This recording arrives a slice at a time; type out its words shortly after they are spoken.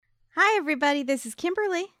Hi, everybody. This is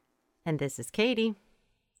Kimberly. And this is Katie.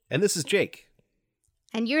 And this is Jake.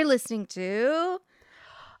 And you're listening to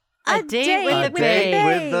A Date with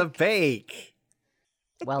the Bake.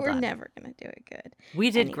 Well We're done. never going to do it good.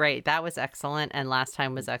 We did great. That was excellent. And last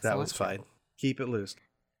time was excellent. That was fine. Keep it loose.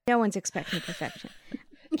 No one's expecting perfection.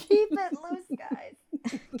 Keep it loose,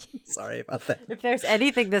 guys. Sorry about that. If there's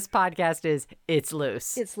anything this podcast is, it's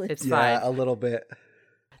loose. It's loose. It's Yeah, fine. a little bit.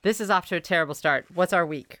 This is off to a terrible start. What's our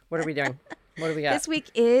week? What are we doing? What do we got? This week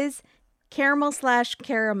is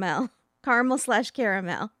caramel/caramel.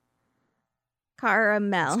 Caramel/caramel.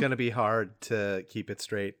 Caramel. It's going to be hard to keep it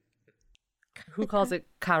straight. Who calls it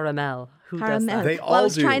caramel? Who Caramel. does that? They Well, I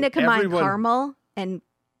was all do. trying to combine Everyone- caramel and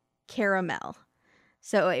caramel.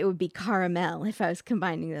 So it would be caramel if I was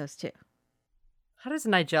combining those two. How does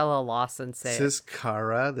Nigella Lawson say This it? is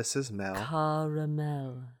Cara. This is Mel.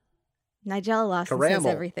 Caramel. Nigella Lawson says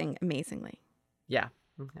Caramel. everything amazingly. Yeah.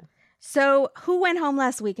 Okay. So who went home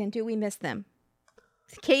last week and do we miss them?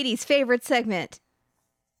 Katie's favorite segment.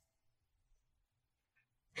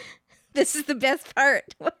 This is the best part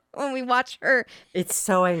when we watch her. It's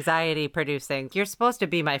so anxiety producing. You're supposed to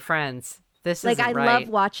be my friends. This Like, isn't I right. love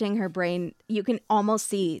watching her brain. You can almost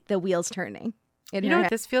see the wheels turning in You her know,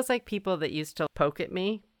 head. this feels like people that used to poke at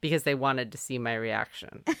me because they wanted to see my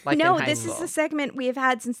reaction. Like No, in high this school. is a segment we have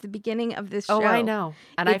had since the beginning of this show. Oh, I know.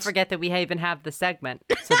 And I It's- forget that we even have the segment.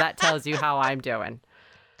 So that tells you how I'm doing.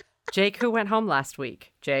 Jake, who went home last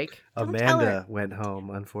week? Jake? Don't tell her. Amanda went home,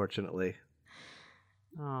 unfortunately.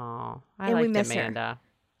 Oh, I And we liked miss her. Amanda.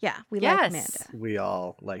 Yeah, we Yes. like Amanda. We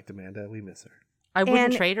all liked Amanda. We miss her. I wouldn't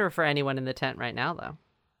And- trade her for anyone in the tent right now, though.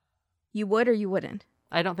 You would or you wouldn't?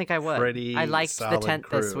 I don't think I would. Pretty I liked the solid tent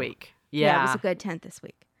this crew. week. Yeah, Yeah. it was a good tent this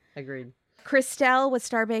week. Agreed. Christelle was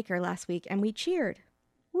Star Baker last week, and we cheered.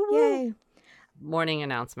 Woo-woo. Yay. Morning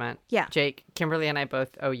announcement. Yeah. Jake, Kimberly, and I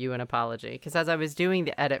both owe you an apology because as I was doing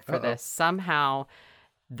the edit for this, somehow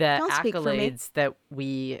the Don't speak for me. accolades that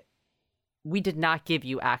we did not give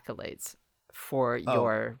you accolades for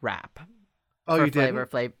your rap. Oh, for you Flavor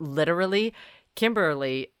didn't? Flav. Literally,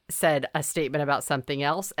 Kimberly said a statement about something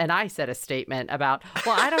else, and I said a statement about,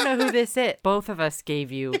 well, I don't know who this is. Both of us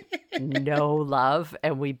gave you no love,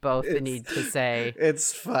 and we both need to say,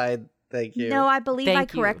 It's fine. Thank you. No, I believe I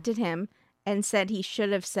Thank you. corrected him and said he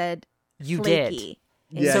should have said you flaky.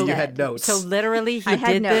 did. Yeah, So- you had notes. So literally, he I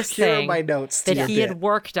had did notes. this Here are thing my notes to that your he bit. had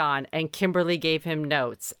worked on, and Kimberly gave him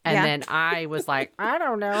notes, and Yeah. then I was like, I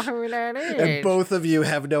don't know who that is. And both of you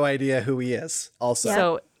have no idea who he is. Also,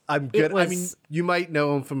 So I'm good. I was- mean, you might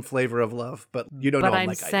know him from Flavor of Love, but you don't but know him I'm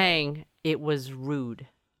like I do. saying it was rude,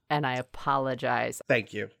 and I apologize.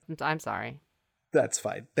 Thank you. I'm sorry. That's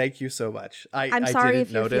fine. Thank you so much. I'm I sorry didn't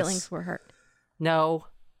if your notice. feelings were hurt. No.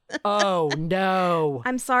 Oh no.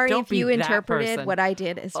 I'm sorry Don't if be you that interpreted person. what I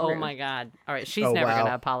did as Oh rude. my god. All right, she's Oh, never wow. going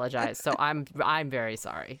to apologize. So I'm very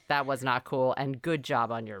sorry. That was not cool, and good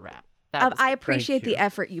job on your rap. That was I appreciate the you.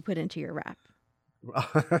 effort you put into your rap.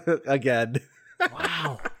 Again.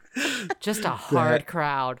 wow. Just a hard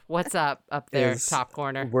crowd. What's up there, is top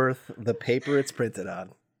corner? Worth the paper it's printed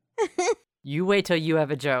on. You wait till you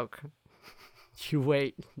have a joke. You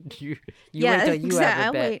wait. You Yeah, wait till you exact- have a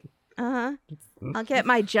I'll bit. wait. I'll get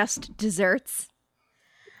my just desserts.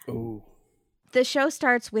 Ooh. The show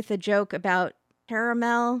starts with a joke about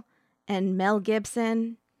caramel and Mel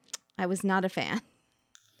Gibson. I was not a fan.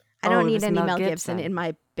 I Oh, don't it need was any Mel Mel Gibson Gibson. in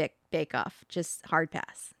my Bake Off. Just hard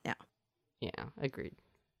pass. Yeah. Yeah, agreed.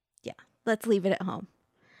 Yeah. Let's leave it at home.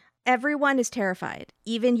 Everyone is terrified.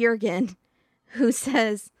 Even Jurgin, who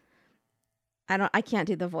says, I can't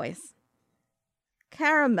do the voice.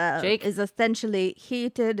 Caramel Jake? is essentially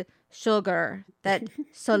heated sugar that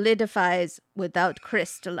solidifies without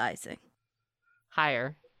crystallizing.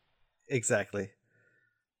 Higher. Exactly.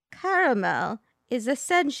 Caramel is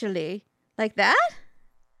essentially like that?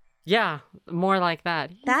 Yeah, more like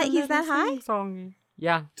that. He's that high? Songy.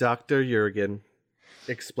 Yeah. Dr. Jurgen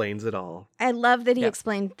explains it all. I love that he Yep.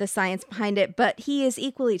 explained the science behind it, but he is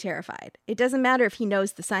equally terrified. It doesn't matter if he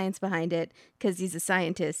knows the science behind it because he's a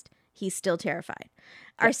scientist. He's still terrified.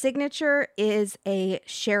 Our signature is a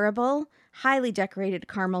shareable, highly decorated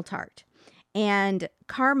caramel tart. And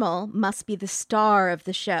caramel must be the star of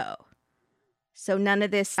the show. So none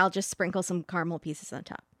of this, I'll just sprinkle some caramel pieces on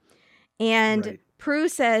top. And Right. Prue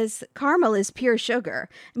says caramel is pure sugar.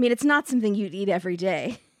 I mean, it's not something you'd eat every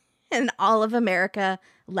day. And all of America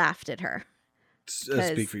laughed at her.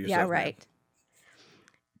 Speak for yourself. Yeah, man. right.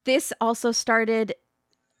 This also started.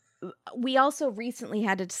 We also recently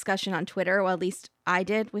had a discussion on Twitter, well, at least I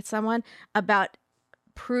did with someone, about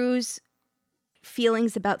Prue's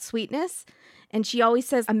feelings about sweetness. And she always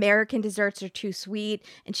says American desserts are too sweet.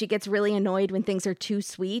 And she gets really annoyed when things are too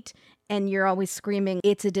sweet. And you're always screaming,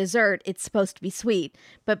 it's a dessert. It's supposed to be sweet.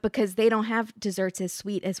 But because they don't have desserts as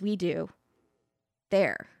sweet as we do,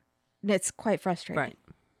 there. And it's quite frustrating. Right.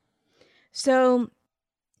 So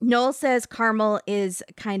Noel says Carmel is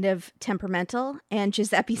kind of temperamental. And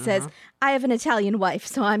Giuseppe says, I have an Italian wife,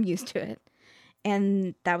 so I'm used to it.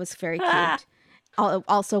 And that was very cute.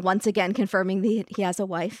 Also, once again, confirming that he has a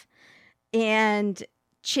wife. And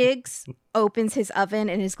Chigs opens his oven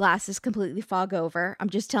and his glasses completely fog over. I'm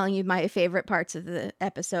just telling you my favorite parts of the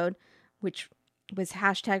episode, which was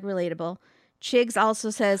 #relatable. Chigs also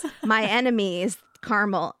says, my enemy is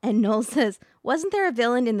Carmel. And Noel says, wasn't there a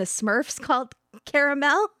villain in the Smurfs called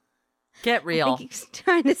Caramel? Get real. I think he's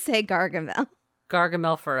trying to say Gargamel.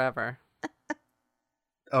 Gargamel forever.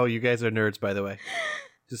 Oh, you guys are nerds, by the way.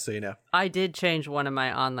 Just so you know. I did change one of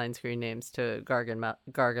my online screen names to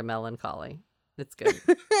Gargamelancholy. It's good.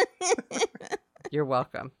 You're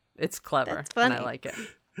welcome. It's clever. That's funny. And I like it.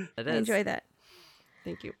 It I is. enjoy that.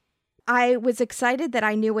 Thank you. I was excited that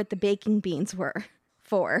I knew what the baking beans were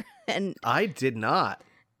for. And I did not.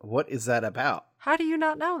 What is that about? How do you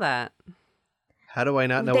not know that? How do I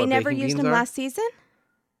not know they what never baking used beans them are? last season?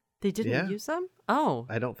 They didn't use them? Oh.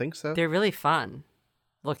 I don't think so. They're really fun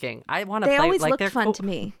looking. I want to play. They always like, looked they're fun cool. to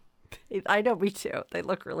me. I know, me too. They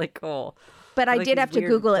look really cool. But I like did these have to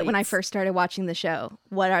weird Google it when I plates. first started watching the show.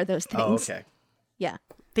 What are those things? Oh, okay. Yeah.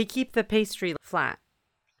 They keep the pastry flat.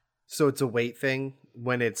 So it's a weight thing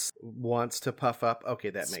when it wants to puff up? Okay,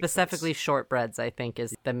 that makes Specifically sense. shortbreads, I think,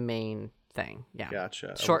 is the main thing. Yeah.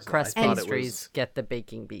 Gotcha. Short crust I thought it pastries was- get the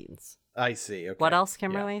baking beans. I see. Okay. What else,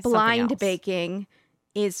 Kimberly? Something Blind else. baking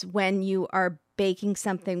is when you are baking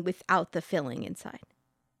something without the filling inside.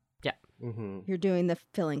 Yeah. Mm-hmm. You're doing the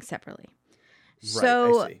filling separately. Right,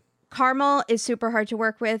 So I see. caramel is super hard to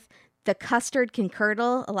work with. The custard can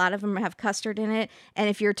curdle. A lot of them have custard in it. And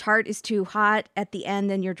if your tart is too hot at the end,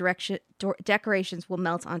 then your decorations will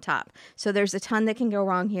melt on top. So there's a ton that can go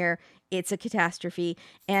wrong here. It's a catastrophe.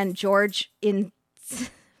 And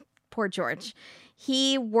poor George,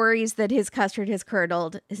 he worries that his custard has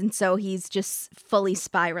curdled. And so he's just fully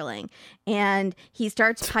spiraling. And he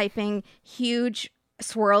starts piping huge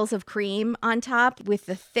swirls of cream on top with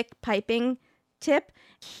the thick piping tip.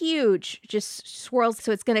 Huge, just swirls,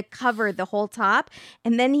 so it's going to cover the whole top.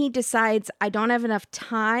 And then he decides, I don't have enough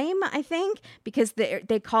time, I think, because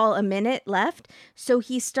they call a minute left. So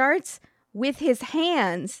he starts with his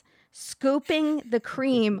hands scooping the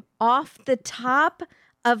cream off the top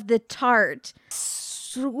of the tart,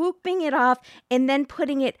 swooping it off, and then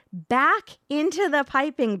putting it back into the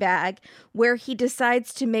piping bag, where he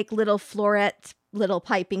decides to make little floret, little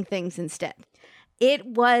piping things instead. It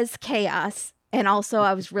was chaos. And also,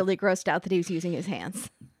 I was really grossed out that he was using his hands.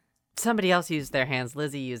 Somebody else used their hands.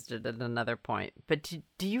 Lizzie used it at another point. But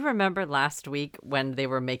do you remember last week when they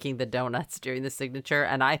were making the donuts during the signature?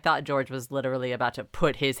 And I thought George was literally about to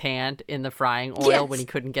put his hand in the frying oil when he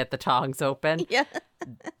couldn't get the tongs open. Yeah.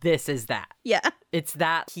 This is that. Yeah. It's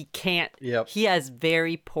that he can't. Yep. He has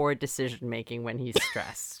very poor decision making when he's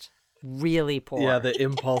stressed. Really poor. Yeah, the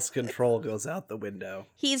impulse control goes out the window.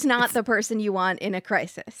 He's not the person you want in a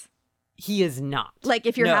crisis. He is not. Like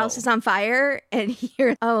if your No. house is on fire and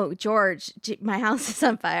you're, oh, George, my house is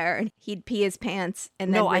on fire. And he'd pee his pants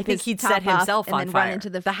and then No, I rip think his he'd top set himself off on and then fire. run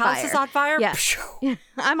into the house fire. is on fire? Yeah. Pshoo.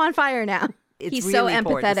 I'm on fire now. It's He's so really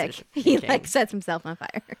poor empathetic. He decision-making. like sets himself on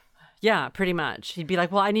fire. Yeah, pretty much. He'd be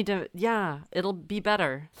like, well, I need to, it'll be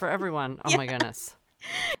better for everyone. Oh my goodness.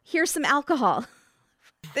 Here's some alcohol.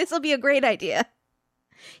 This will be a great idea.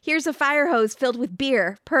 Here's a fire hose filled with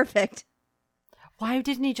beer. Perfect. Why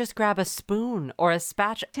didn't he just grab a spoon or a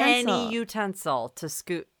spatula? Utensil. Any utensil to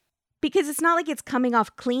scoot? Because it's not like it's coming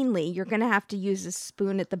off cleanly. You're going to have to use a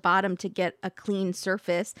spoon at the bottom to get a clean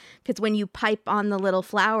surface. Because when you pipe on the little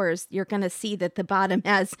flowers, you're going to see that the bottom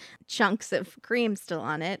has chunks of cream still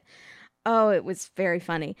on it. Oh, it was very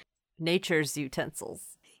funny. Nature's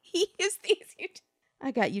utensils. He used these utensils.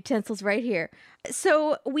 I got utensils right here.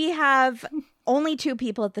 So we have only 2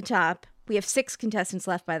 people at the top. We have 6 contestants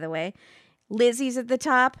left, by the way. Lizzie's at the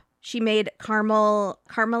top. She made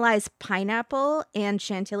caramelized pineapple and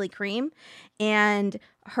chantilly cream. And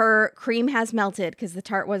her cream has melted because the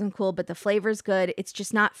tart wasn't cool, but the flavor's good. It's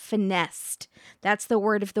just not finessed. That's the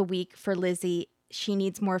word of the week for Lizzie. She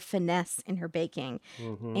needs more finesse in her baking.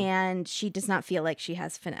 Mm-hmm. And she does not feel like she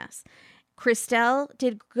has finesse. Christelle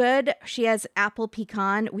did good. She has apple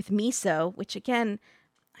pecan with miso, which again,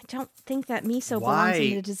 I don't think that miso belongs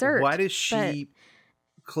in a dessert. Why does she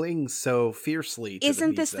cling so fiercely to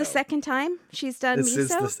Isn't the this miso? the second time she's done This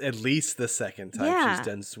miso? is at least the second time she's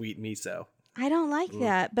done sweet miso. I don't like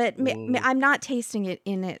that, but I'm not tasting it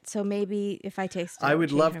in it. So maybe if I taste it, I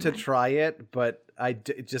would love to mind. try it, but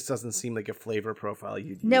it just doesn't seem like a flavor profile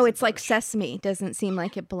you'd use. No, it's like sesame. Doesn't seem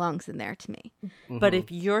like it belongs in there to me. But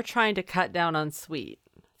if you're trying to cut down on sweet,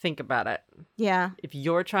 think about it. Yeah. If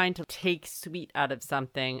you're trying to take sweet out of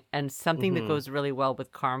something, and something that goes really well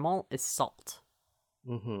with caramel is salt.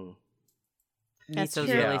 That's Miso's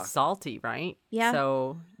true. really salty, right? Yeah.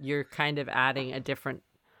 So you're kind of adding a different...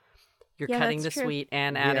 You're cutting the that's true. sweet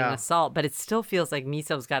and adding the salt, but it still feels like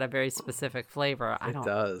miso's got a very specific flavor. It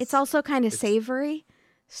does. It's also kind of savory.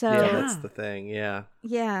 So Yeah, that's the thing. Yeah.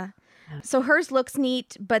 Yeah. So hers looks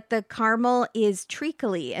neat, but the caramel is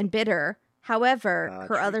treacly and bitter. However,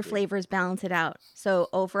 her other flavors balance it out. So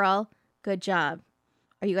overall, good job.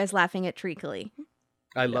 Are you guys laughing at treacly?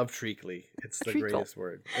 I love treacly. It's the Treacle. greatest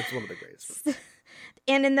word. It's one of the greatest words.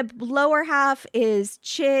 And in the lower half is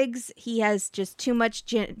Chigs. He has just too much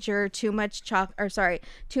ginger, too much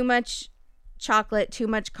too much chocolate, too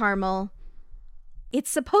much caramel. It's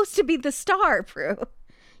supposed to be the star, Prue.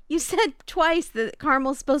 You said twice that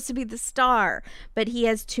caramel's supposed to be the star, but he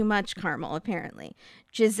has too much caramel, apparently.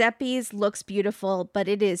 Giuseppe's looks beautiful, but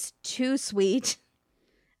it is too sweet.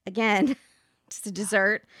 Again, it's a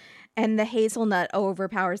dessert. And the hazelnut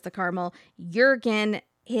overpowers the caramel. Jurgin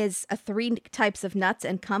is 3 types of nuts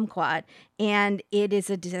and kumquat, and it is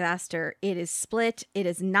a disaster. It is split. It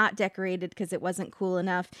is not decorated because it wasn't cool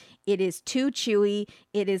enough. It is too chewy.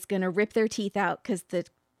 It is going to rip their teeth out because the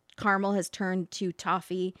caramel has turned to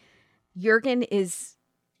toffee. Jurgin is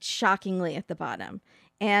shockingly at the bottom.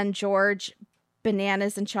 And George,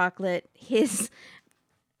 bananas and chocolate.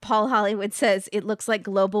 Paul Hollywood says it looks like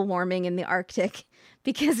global warming in the Arctic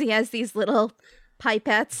because he has these little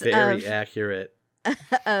pipettes Very accurate.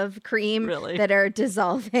 Of cream Really? that are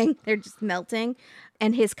dissolving. They're just melting.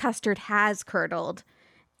 And his custard has curdled.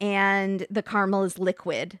 And the caramel is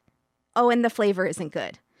liquid. Oh, and the flavor isn't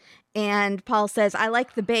good. And Paul says, I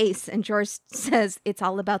like the base. And George says, it's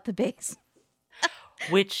all about the base.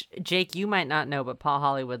 Which, Jake, you might not know, but Paul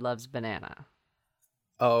Hollywood loves banana.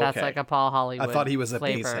 Oh, okay. That's like a Paul Hollywood I thought he was a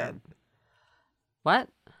flavor. bass head. What?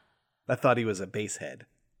 I thought he was a bass head.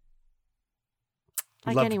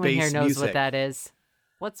 Like Loved anyone here bass knows music. what that is.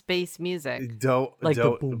 What's bass music? Don't. Like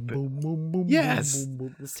don't, the boom, boom, boom, boom, Yes. boom,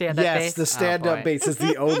 boom, the stand-up Yes, bass? the stand-up boy. bass is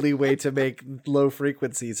the only way to make low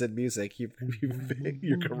frequencies in music.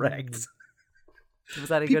 You're correct. Was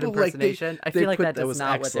that a good People, like, impersonation? I they feel like put- that that is was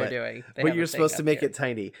not excellent. what they're doing. They But have you're a thing supposed to up make here. it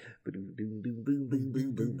tiny.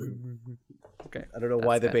 Okay. I don't know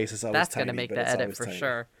why the good. bass is always That's tiny. gonna make but the it's edit always for tiny.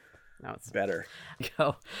 sure. No, it's Better.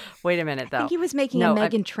 go. Wait a minute, though. I think he was making No, a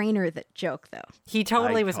Meghan Trainor joke, though. He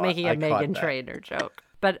totally was making a I caught Megan that. Trainor joke.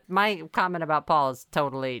 But my comment about Paul is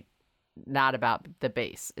totally not about the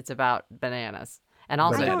bass. It's about bananas. And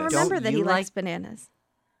also, I don't Bananas. remember that you he like likes bananas.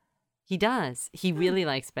 He does. He really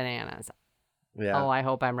likes bananas. Yeah. Oh, I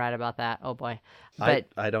hope I'm right about that. Oh boy. But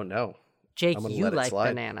I don't know. Jake, I'm gonna you let it like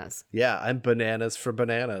slide. bananas. Yeah, I'm bananas for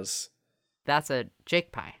bananas. That's a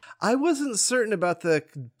Jake pie. I wasn't certain about the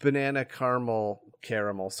banana caramel,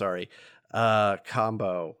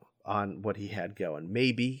 combo on what he had going.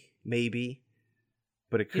 Maybe,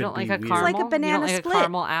 but it could You don't be like a weird. caramel? It's like a banana you don't like split. a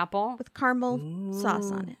caramel apple? With caramel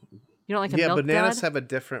sauce on it. You don't like a Yeah, milk bananas dud? have a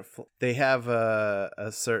different. They have a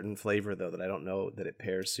certain flavor though that I don't know that it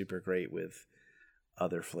pairs super great with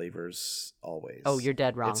other flavors always. Oh, you're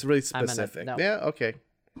dead wrong. It's really I'm gonna- specific. no. Yeah, okay.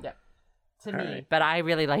 Yeah. To All me. right. But I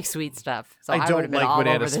really like sweet stuff. So I, I would don't have been like all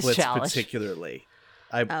banana over this splits challenge. particularly.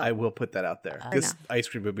 I will put that out there. This no. ice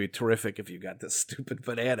cream would be terrific if you got this stupid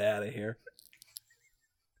banana out of here.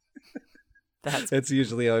 That's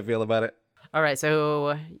usually how I feel about it. All right,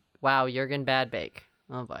 so wow, Jurgen Bad Bake.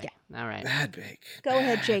 Oh boy. All right. Bad bake. Go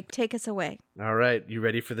ahead, Jake. Take us away. All right, you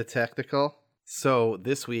ready for the technical? So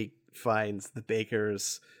this week finds the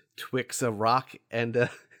bakers Twix a rock and a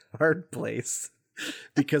hard place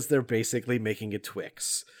because they're basically making a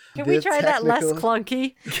Twix. Can we The try that less technical-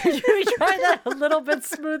 clunky? Can we try that a little bit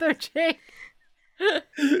smoother, Jake?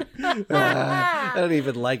 I don't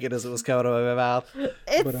even like it as it was coming out of my mouth.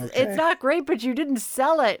 It's not great, but you didn't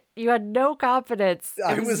sell it. You had no confidence.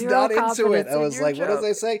 I There was zero not into it. confidence I in was your like, what joke. was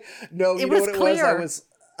I saying? No, you know was what it clear. was?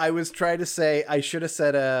 I was trying to say I should have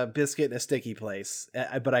said a biscuit in a sticky place,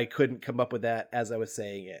 but I couldn't come up with that as I was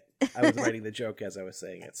saying it. I was writing the joke as I was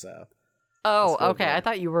saying it, so. Oh, Let's go okay. there. I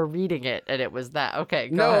thought you were reading it, and it was that. Okay,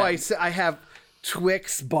 go No, ahead. I have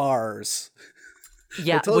Twix bars.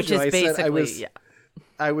 Yeah, told which you, is I said I basically was- yeah.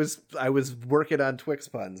 I was working on Twix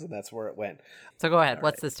puns, and that's where it went. So go ahead.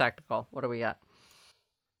 What's this technical? What do we got?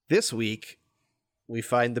 This week, we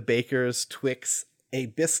find the bakers Twix a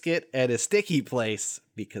biscuit and a sticky place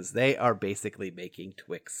because they are basically making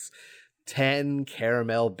Twix. 10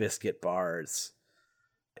 caramel biscuit bars.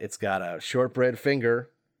 It's got a shortbread finger.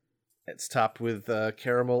 It's topped with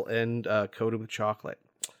caramel and coated with chocolate.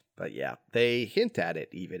 But yeah, they hint at it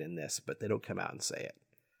even in this, but they don't come out and say it.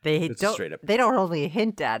 They don't only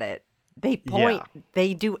hint at it. They point. Yeah.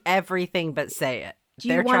 They do everything but say it. Do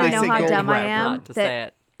you want to know how dumb I am?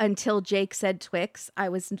 That until Jake said Twix, I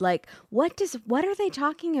was like, what are they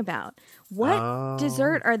talking about? What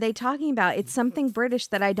dessert are they talking about? It's something British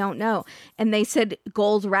that I don't know. And they said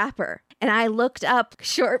gold wrapper. And I looked up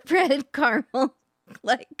shortbread caramel.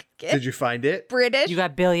 Did you find it? British. You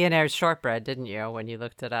got billionaire shortbread, didn't you, when you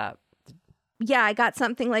looked it up? Yeah, I got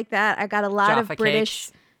something like that. I got a lot Jaffa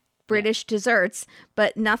of British desserts,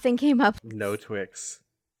 but nothing came up. No Twix.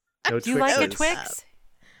 Do you like a Twix?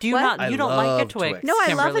 Do you not? You don't like a Twix? No, I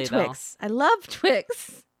Kimberly, love a Twix. I love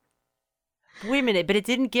Twix. Wait a minute, but it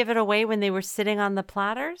didn't give it away when they were sitting on the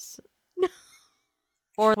platters? No.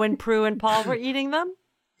 Or when Prue and Paul were eating them?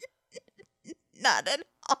 Not at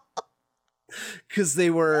all. Because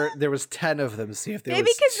there was 10 of them. See if there maybe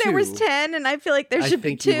because there was 10, and I feel like there should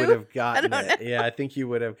be 2. I think you would have gotten it. Yeah, I think you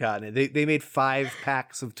would have gotten it. They made 5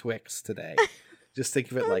 packs of Twix today. Just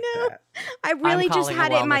think of it like that. I really just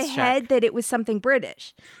had it in my head that it was something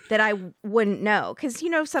British that I wouldn't know. Because,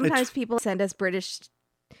 sometimes people send us British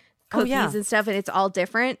cookies and stuff, and it's all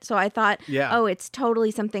different. So I thought, it's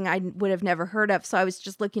totally something I would have never heard of. So I was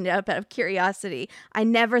just looking it up out of curiosity. I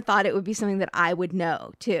never thought it would be something that I would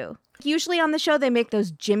know, too. Usually on the show, they make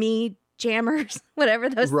those Jimmy jammers, whatever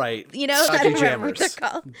those, right? I don't remember what they're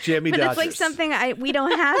called. Jammy but Dodgers. It's like something we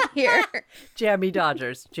don't have here. Jammy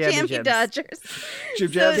Dodgers. Jammy Dodgers.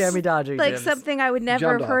 Jammy Dodgers. Like something I would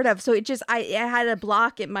never have heard of. So it just, I had a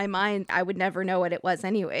block in my mind. I would never know what it was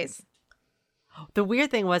anyways. The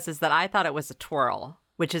weird thing is that I thought it was a twirl,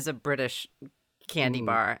 which is a British candy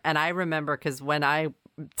bar. And I remember because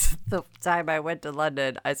the time I went to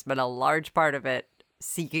London, I spent a large part of it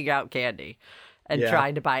seeking out candy. And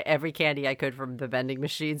trying to buy every candy I could from the vending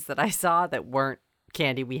machines that I saw that weren't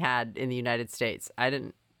candy we had in the United States.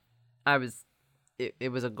 It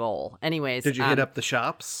was a goal. Anyways. Did you hit up the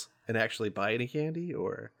shops and actually buy any candy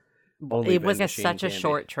or only it was such a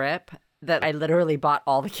short trip that I literally bought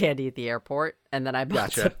all the candy at the airport and then I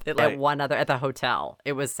bought something at one other at the hotel.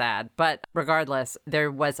 It was sad. But regardless,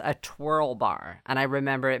 there was a twirl bar and I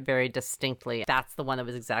remember it very distinctly. That's the one that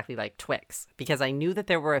was exactly like Twix because I knew that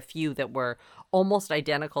there were a few that were almost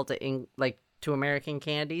identical to American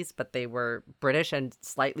candies, but they were British and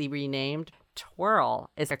slightly renamed.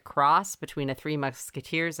 Twirl is a cross between a Three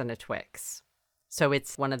Musketeers and a Twix. So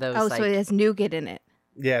it's one of those. Oh, so it has nougat in it.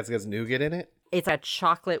 Yeah, it has nougat in it. It's a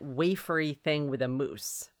chocolate wafery thing with a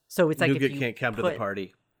mousse. So it's like nougat can't come to the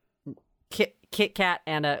party. Kit Kat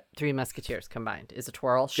and a Three Musketeers combined is a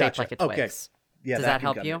twirl shaped like a Twix. Okay. Yeah, does that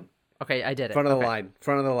help you? Okay, I did it. Front of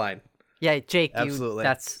the line. Yeah, Jake, absolutely.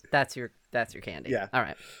 That's your candy. Yeah. All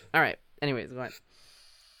right. Anyways, go on.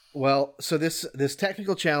 Well, so this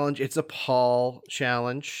technical challenge, it's a Paul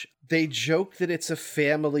challenge. They joke that it's a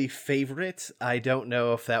family favorite. I don't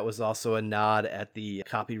know if that was also a nod at the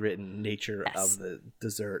copywritten nature of the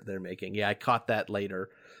dessert they're making. Yeah, I caught that later,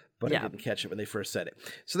 but I didn't catch it when they first said it.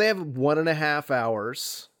 So they have 1.5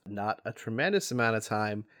 hours, not a tremendous amount of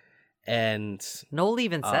time. And Noel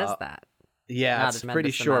even says that. Yeah, it's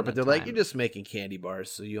pretty short, but they're like, you're just making candy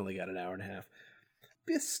bars, so you only got an hour and a half.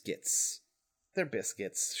 Biscuits. They're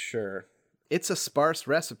biscuits, sure. It's a sparse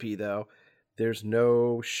recipe, though. There's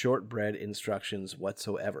no shortbread instructions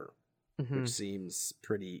whatsoever, which seems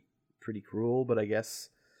pretty cruel, but I guess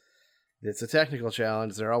it's a technical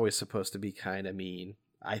challenge. They're always supposed to be kind of mean,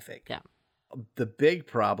 I think. Yeah. The big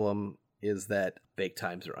problem is that bake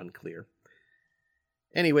times are unclear.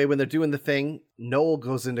 Anyway, when they're doing the thing, Noel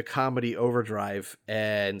goes into comedy overdrive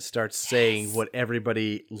and starts saying what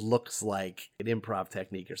everybody looks like, an improv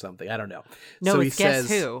technique or something. I don't know. No, so it's Guess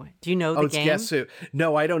Who. Do you know the game? It's Guess Who.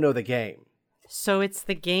 No, I don't know the game. So it's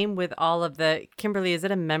the game with all of the... Kimberly, is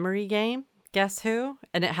it a memory game? Guess Who?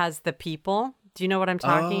 And it has the people. Do you know what I'm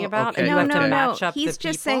talking about? Okay. And you have to match up He's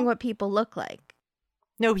just saying what people look like.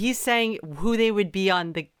 No, he's saying who they would be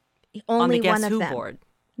on the Guess Who board.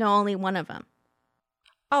 No, only one of them.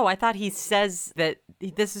 Oh, I thought he says that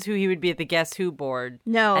this is who he would be at the Guess Who board.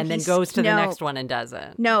 No, and then goes to the next one and does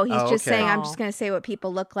it. No, he's just saying, I'm just going to say what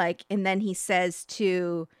people look like. And then he says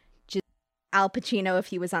to Al Pacino if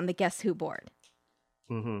he was on the Guess Who board.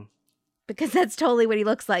 Mm-hmm. Because that's totally what he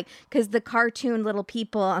looks like. Because the cartoon little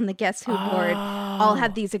people on the Guess Who board all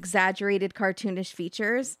have these exaggerated cartoonish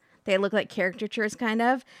features. They look like caricatures, kind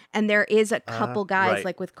of. And there is a couple guys right.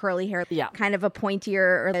 like with curly hair, Yeah. kind of a pointier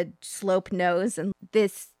or a slope nose. And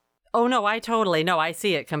this, Oh, no, I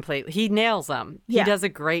see it completely. He nails them. Yeah. He does a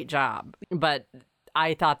great job. But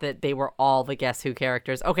I thought that they were all the Guess Who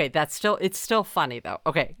characters. Okay, it's still funny, though.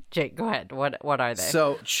 Okay, Jake, go ahead. What are they?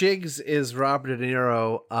 So Chigs is Robert De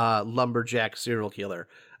Niro, lumberjack serial killer.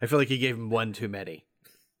 I feel like he gave him one too many.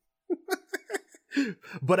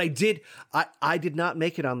 But I did not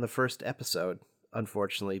make it on the first episode,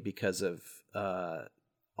 unfortunately, because of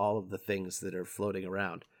all of the things that are floating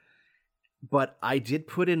around. But I did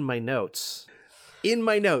put in my notes.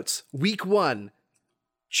 Week 1,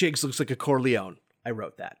 Chigs looks like a Corleone. I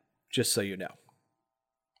wrote that, just so you know.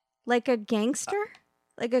 like a gangster?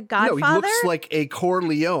 Like a No, Godfather? he looks like a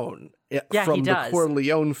Corleone from the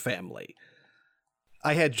Corleone family.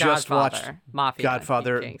 I had just watched Mafia,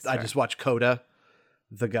 Godfather. gangster. I just watched Coda,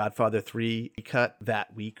 the Godfather 3 cut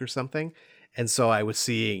that week or something. And so I was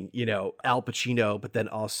seeing, Al Pacino, but then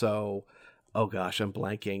also, oh gosh, I'm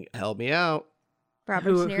blanking. Help me out. Robert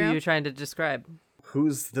Who De are Niro? you trying to describe?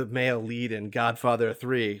 Who's the male lead in Godfather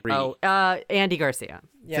 3? Oh, Andy Garcia.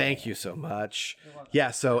 Thank you so much.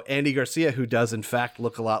 Yeah, so Andy Garcia, who does in fact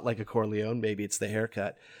look a lot like a Corleone. Maybe it's the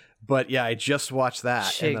haircut. But yeah, I just watched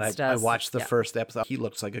that. And then I watched the first episode. He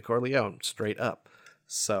looks like a Corleone, straight up.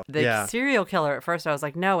 So The serial killer, at first I was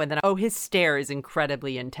like, no. And then, his stare is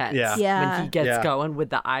incredibly intense. Yeah. When he gets going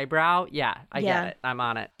with the eyebrow. Yeah, I get it. I'm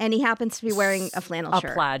on it. And he happens to be wearing a flannel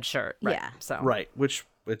shirt. A plaid shirt. Right. Yeah. So. Right, which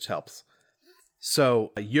helps.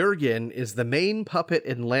 So Jurgin is the main puppet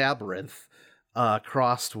in Labyrinth,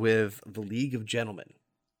 crossed with the League of Gentlemen.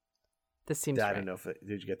 This seems I right. don't know if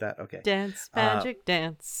did you get that? Okay. Dance, magic,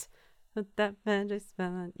 dance. That magic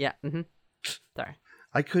spell. Yeah. Mm-hmm. Sorry.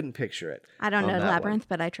 I couldn't picture it. I don't know that Labyrinth,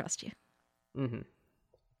 but I trust you. Mm-hmm. And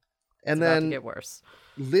It's then about to get worse.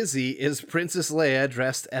 Lizzie is Princess Leia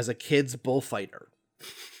dressed as a kid's bullfighter,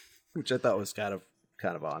 which I thought was kind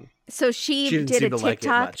of on. So she didn't did seem a to like it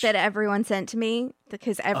TikTok much. that everyone sent to me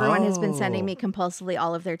because everyone has been sending me compulsively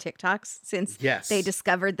all of their TikToks since they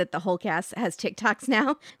discovered that the whole cast has TikToks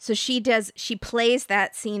now. So she plays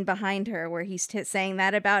that scene behind her where he's saying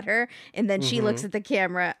that about her. And then she looks at the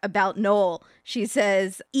camera about Noel. She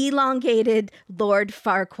says, elongated Lord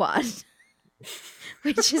Farquaad,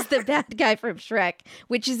 which is the bad guy from Shrek,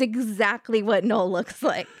 which is exactly what Noel looks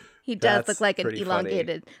like. He does look like an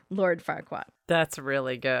elongated Lord Farquaad. That's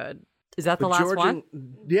really good. Is that the last George one?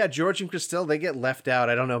 George and Christelle, they get left out.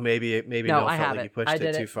 I don't know. Maybe No, Noel I felt have like it. you pushed I it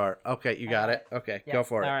did too it. far. Okay, you got it. Okay, go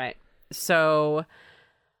for it. All right. So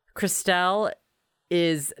Christelle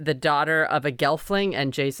is the daughter of a Gelfling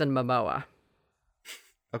and Jason Momoa.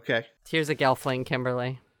 Okay. Here's a Gelfling,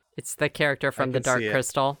 Kimberly. It's the character from The can Dark see it.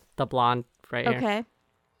 Crystal, the blonde right here. Okay.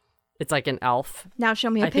 It's like an elf. Now show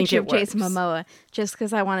me a I think picture it of Jason works. Momoa, just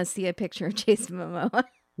because I want to see a picture of Jason Momoa.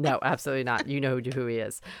 No, absolutely not. You know who he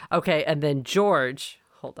is. Okay, and then George.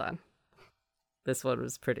 Hold on. This one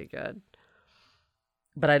was pretty good.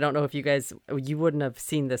 But I don't know if you wouldn't have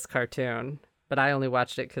seen this cartoon, but I only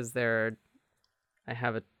watched it because I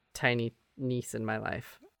have a tiny niece in my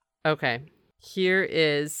life. Okay, here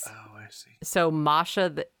is. Oh, I see. So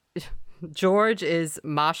George is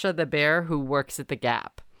Masha the bear who works at the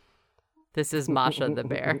Gap. This is Masha the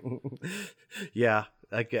bear. Yeah,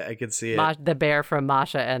 I can see it. The bear from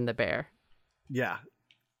Masha and the Bear. Yeah.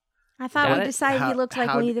 I thought Got we it? decided he looked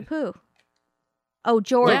like Winnie the Pooh. Oh,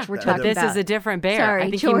 George, we're talking this about. is a different bear. Sorry, I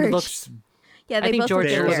think George. he looks. Yeah, I they think both George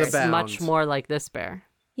look Bears bears. abound. looks much more like this bear.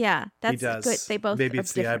 Yeah, that's He does. good. They both Maybe are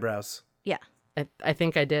it's the different. eyebrows. Yeah. I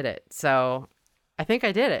think I did it. So I think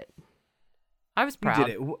I did it. I was proud. You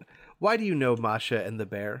did it. Why do you know Masha and the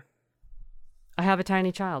bear? I have a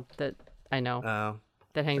tiny child that I know Oh,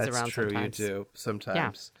 that hangs that's around true. sometimes. You do sometimes. Yeah.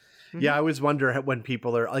 Mm-hmm. Yeah, I always wonder when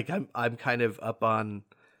people are like, I'm kind of up on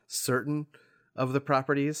certain of the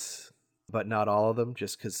properties, but not all of them,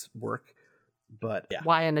 just because work. But yeah,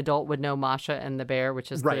 Why an adult would know Masha and the Bear, which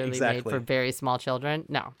is Right, clearly exactly. made for very small children.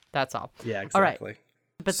 No, that's all. yeah, All right. exactly.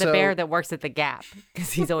 But the bear that works at the Gap,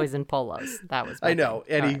 because he's always in polos. That was my I know,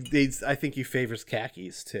 thing. and All right. I think he favors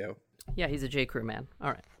khakis too. Yeah, he's a J. Crew man.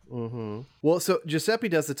 All right. Mm-hmm. Well, so Giuseppe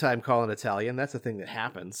does the time call in Italian. That's a thing that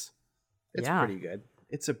happens. It's Yeah. pretty good.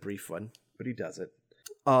 It's a brief one, but he does it.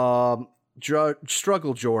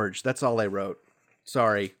 Struggle George. That's all I wrote.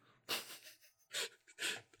 Sorry.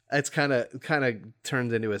 It's kind of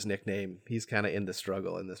turned into his nickname. He's kind of in the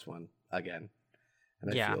struggle in this one again,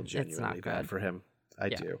 and I Yeah, feel it's genuinely not bad good. for him. I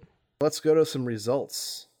Yeah. do. Let's go to some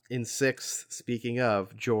results. In sixth, speaking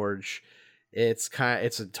of George, it's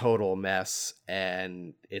a total mess,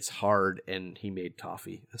 and it's hard. And he made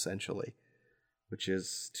toffee essentially, which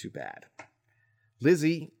is too bad.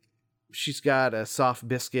 Lizzie, she's got a soft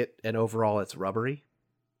biscuit, and overall it's rubbery.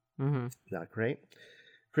 Mm-hmm. Not great.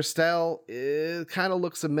 Christelle kind of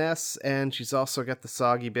looks a mess, and she's also got the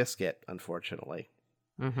soggy biscuit, unfortunately.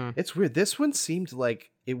 Mm-hmm. It's weird. This one seemed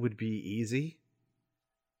like it would be easy,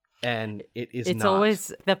 and it's It's not.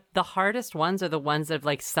 always the hardest ones are the ones that have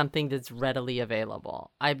like something that's readily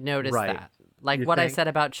available. I've noticed Right. that. Like You what I think? said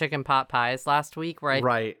about chicken pot pies last week, where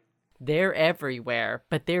Right. they're everywhere,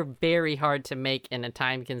 but they're very hard to make in a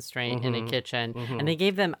time constraint in a kitchen. And they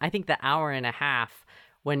gave them, I think, the hour and a half.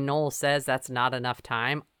 When Noel says that's not enough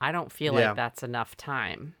time, I don't feel Yeah. like that's enough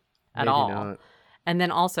time at Maybe all. not. And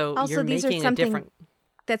then also you're these are making a something different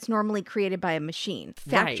that's normally created by a machine.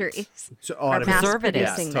 Right. Factories So are mass Preservatives.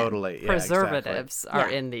 producing Yes, them. totally. Yeah, preservatives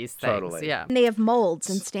are Yeah. in these things. Totally. Yeah. And they have molds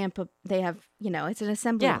and stamp up. They have, it's an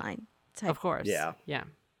assembly Yeah. line. type. Of course. Yeah. Yeah.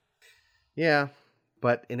 Yeah,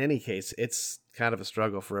 but in any case, it's kind of a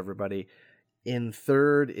struggle for everybody. In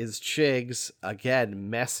third is Chigs, again,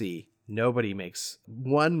 messy.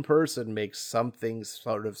 One person makes something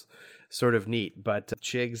sort of neat, but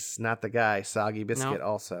Chigs not the guy. Soggy biscuit No.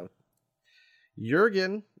 also.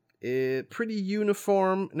 Jurgin, pretty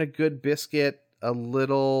uniform and a good biscuit. A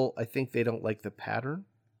little, I think they don't like the pattern.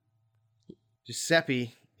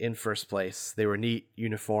 Giuseppe in first place. They were neat,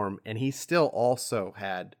 uniform, and he still also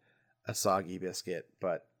had a soggy biscuit,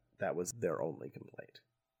 but that was their only complaint.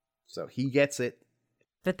 So he gets it.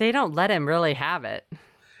 But they don't let him really have it.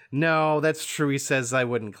 No, that's true. He says I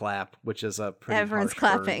wouldn't clap, which is a pretty Everyone's harsh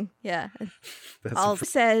burn. clapping. Yeah. That's All a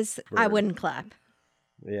pretty says I burn. wouldn't clap.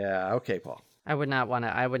 Yeah, okay, Paul. I would not want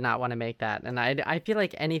to make that. And I feel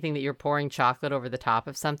like anything that you're pouring chocolate over the top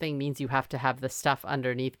of something means you have to have the stuff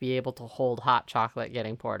underneath be able to hold hot chocolate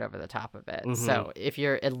getting poured over the top of it. So if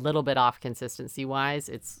you're a little bit off consistency wise,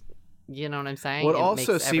 it's, you know what I'm saying? Well, it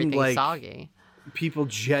also makes seemed everything like soggy. People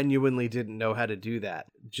genuinely didn't know how to do that.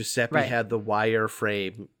 Giuseppe Right. had the wire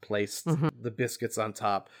frame, placed the biscuits on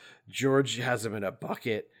top. George has them in a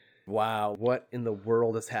bucket. Wow, what in the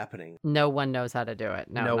world is happening? No one knows how to do it.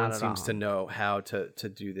 No, No not one at seems all. to know how to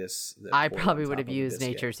do this. I pour probably on would top have of a used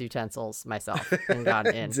biscuit. nature's utensils myself and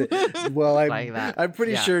gotten in. Well, like that. I'm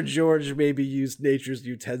pretty Yeah. sure George maybe used nature's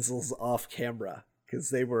utensils off camera because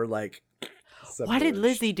they were like. What did submerged.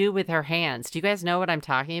 Lizzie do with her hands? Do you guys know what I'm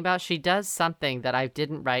talking about? She does something that I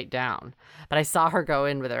didn't write down, but I saw her go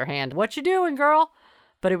in with her hand. What you doing, girl?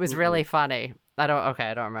 But it was really funny. I don't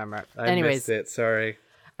remember. I Anyways, missed it. Sorry.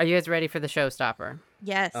 are you guys ready for the showstopper?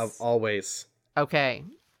 Yes. Always. Okay.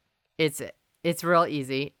 It's real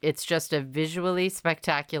easy. It's just a visually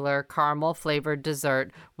spectacular caramel flavored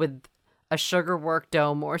dessert with a sugar work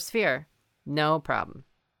dome or sphere. No problem.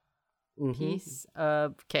 Piece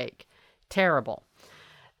of cake. Terrible.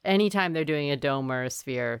 Anytime they're doing a dome or a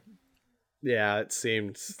sphere, Yeah, it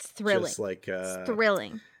seemed thrilling. just like It's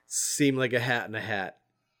thrilling. seemed like a hat and a hat.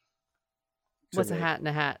 to what's a me. hat and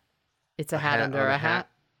a hat? It's a hat under on a hat.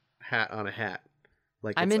 Hat on a hat.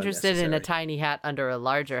 Like I'm it's interested in a unnecessary. tiny hat under a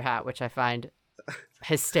larger hat, which I find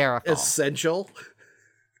hysterical. Essential.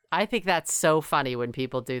 I think that's so funny when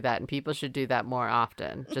people do that, and people should do that more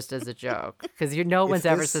often, just as a joke, because no one's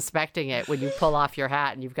ever this- suspecting it when you pull off your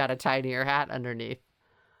hat and you've got a tinier hat underneath,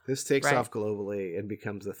 This takes Right. off globally and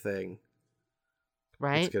becomes a thing.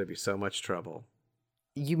 right? It's going to be so much trouble.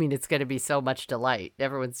 You mean it's going to be so much delight?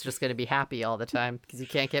 Everyone's just going to be happy all the time because you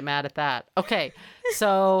can't get mad at that. Okay,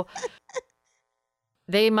 so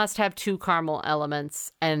they must have 2 caramel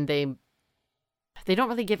elements, and they don't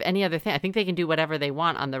really give any other thing. I think they can do whatever they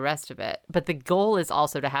want on the rest of it. But the goal is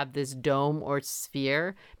also to have this dome or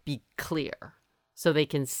sphere be clear so they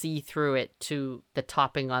can see through it to the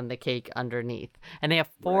topping on the cake underneath. And they have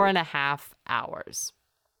 4.5 hours.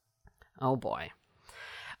 Oh boy.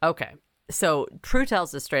 Okay. So Prue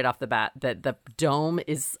tells us straight off the bat that the dome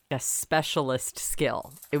is a specialist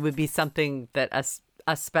skill. It would be something that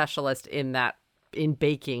a specialist in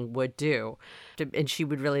baking would do. And she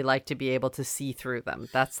would really like to be able to see through them.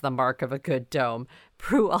 That's the mark of a good dome.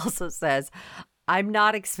 Prue also says,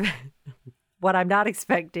 what I'm not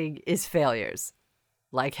expecting is failures.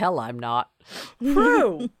 Like hell I'm not.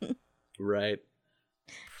 Prue! Right.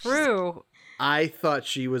 Prue! I thought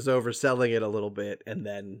she was overselling it a little bit, and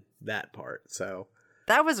then that part. So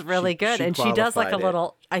That was really good. she And she does like a qualified it.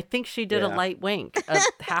 little, I think she did a Yeah. light wink, a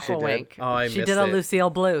half She a did? wink. Oh, I She missed did a it.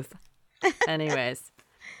 Lucille Bluth. Anyways,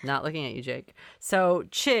 not looking at you, Jake. So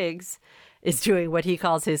Chigs is doing what he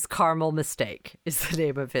calls his caramel mistake, is the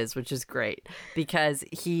name of his, which is great because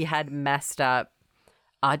he had messed up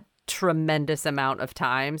a tremendous amount of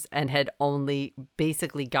times and had only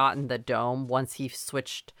basically gotten the dome once he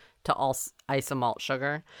switched to all isomalt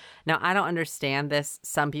sugar. Now, I don't understand this.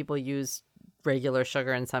 Some people use regular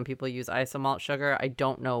sugar and some people use isomalt sugar. I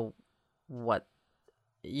don't know what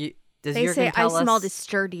you does. They Jurgen say tell isomalt us? is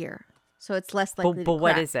sturdier, so it's less likely to But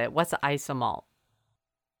what crack. is it? What's isomalt?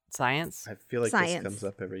 Science? I feel like Science. this comes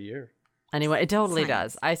up every year. Anyway, it totally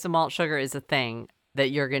Science. does. Isomalt sugar is a thing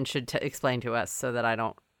that Jurgen should explain to us so that I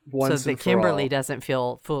don't, Once so and that for Kimberly all. doesn't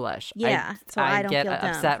feel foolish. Yeah, so I don't get feel dumb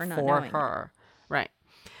upset for not for knowing her. Right.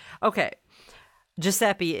 Okay.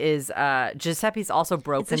 Giuseppe's also It's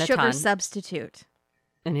broken a a sugar ton substitute.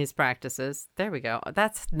 in his practices. There we go.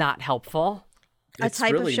 That's not helpful. A It's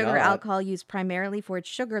type really of sugar not. alcohol used primarily for its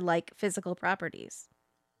sugar-like physical properties.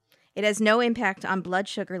 It has no impact on blood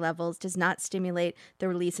sugar levels, does not stimulate the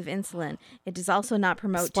release of insulin. It does also not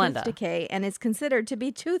promote Splenda. tooth decay, and is considered to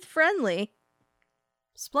be tooth-friendly.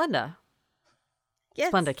 Splenda.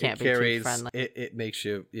 Yes. Splenda can't be too friendly. It makes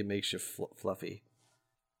you fluffy.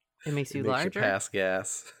 It makes you It makes larger. you pass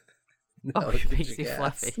gas. Oh, it makes you gas.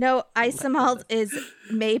 fluffy. No, isomalt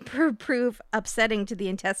may prove upsetting to the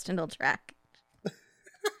intestinal tract.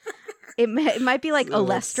 It might be like Gross.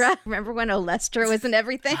 Olestra. Remember when Olestra was in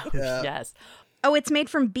everything? Yeah. Yes. Oh, it's made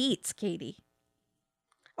from beets, Katie.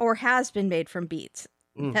 Or has been made from beets.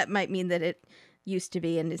 Mm. That might mean that it used to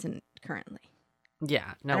be and isn't currently.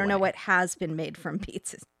 Yeah. No I don't know way. what has been made from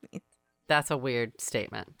beets means. That's a weird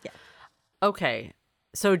statement. Yeah. Okay.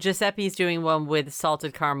 So Giuseppe's doing one with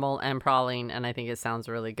salted caramel and praline, and I think it sounds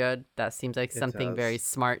really good. That seems like It something does. very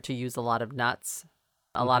smart to use a lot of nuts.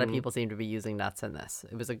 A lot of Mhm. people seem to be using nuts in this.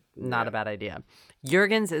 It was not a bad idea.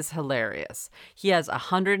 Jurgen's is hilarious. He has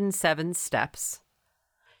 107 steps.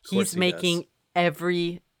 course He's he making does.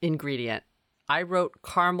 every ingredient. I wrote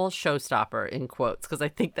caramel showstopper in quotes because I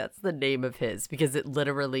think that's the name of his, because it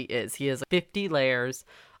literally is. He has 50 layers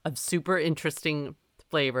of super interesting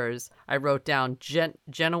flavors. I wrote down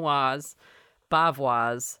Genoise,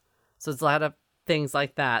 Bavoise. So it's a lot of things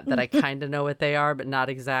like that I kind of know what they are, but not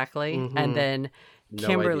exactly. Mhm. And then No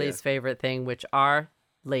Kimberly's idea. favorite thing, which are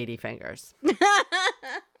ladyfingers.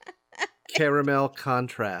 Caramel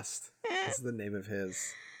Contrast is the name of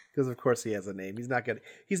his. Because of course he has a name. He's not an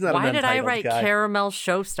Why did I untitled write guy. caramel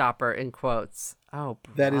showstopper in quotes? Oh,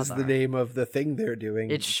 That is the brother. name of the thing they're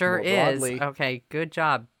doing. It sure more is. broadly. Okay, good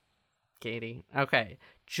job, Katie. Okay,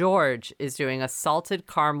 George is doing a salted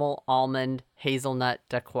caramel almond hazelnut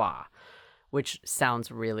de Croix, which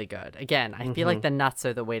sounds really good. Again, I feel like the nuts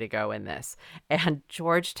are the way to go in this. And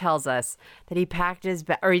George tells us that he packed his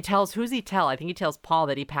or he tells, who's he tell? I think he tells Paul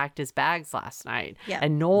that he packed his bags last night. Yeah.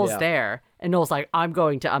 And Noel's Yeah. there, and Noel's like, "I'm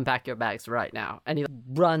going to unpack your bags right now," and he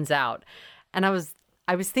runs out. And I was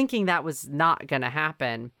thinking that was not going to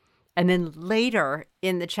happen. And then later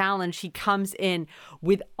in the challenge, he comes in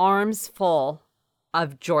with arms full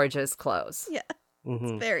of George's clothes. Yeah.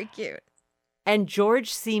 It's very cute. And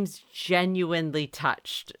George seems genuinely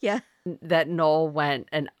touched Yeah. that Noel went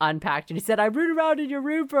and unpacked. And he said, "I rode around in your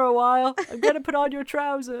room for a while. I'm going to put on your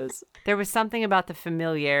trousers." There was something about the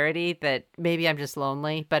familiarity that maybe I'm just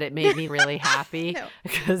lonely, but it made me really happy. No.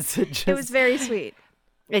 Because it It was very sweet.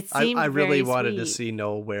 It seemed I really very wanted to sweet. see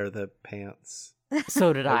Noel wear the pants.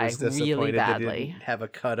 So did I, was disappointed really they badly. didn't have a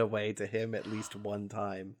cutaway to him at least one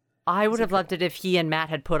time. I would have loved it if he and Matt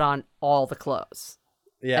had put on all the clothes.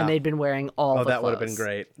 Yeah. And they'd been wearing all the that would clothes. have been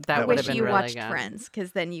great. That That would Wish have been you really watched good. Friends,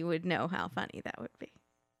 because then you would know how funny that would be.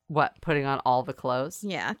 What, putting on all the clothes?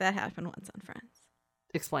 Yeah, that happened once on Friends.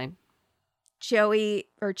 Explain. Joey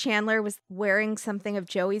or Chandler was wearing something of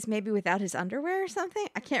Joey's, maybe without his underwear or something.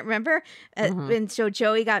 I can't remember. And so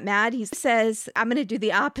Joey got mad. He says, "I'm going to do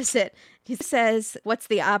the opposite." He says, "What's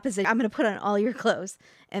the opposite?" "I'm going to put on all your clothes."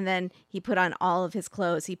 And then he put on all of his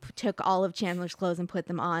clothes. He took all of Chandler's clothes and put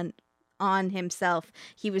them on himself.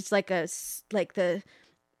 He was like the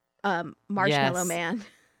marshmallow Yes. man.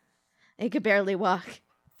 He could barely walk.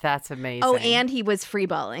 That's amazing. Oh, and he was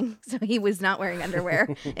freeballing. So he was not wearing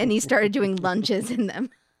underwear. And he started doing lunges in them.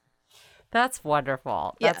 That's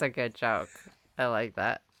wonderful. Yeah. That's a good joke. I like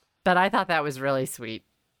that. But I thought that was really sweet.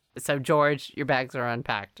 So, George, your bags are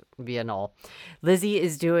unpacked via Noel. Lizzie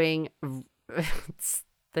is doing,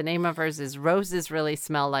 the name of hers is Roses Really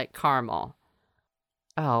Smell Like Caramel.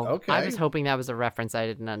 Oh, Okay. I was hoping that was a reference I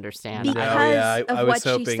didn't understand. Because I of was what she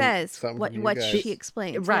hoping says. something What from you guys. she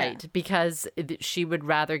explains. Right, because she would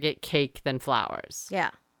rather get cake than flowers.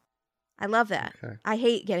 Yeah. I love that. Okay. I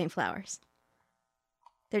hate getting flowers.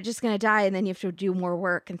 They're just going to die, and then you have to do more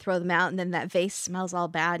work and throw them out, and then that vase smells all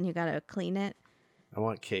bad, and you got to clean it. I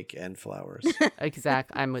want cake and flowers.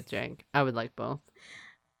 Exactly. I'm with Jake. I would like both.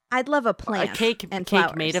 I'd love a A plant cake and cake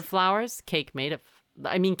flowers. made of flowers? Cake made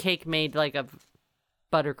like of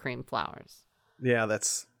buttercream flowers. Yeah,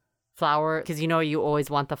 that's flour, because you always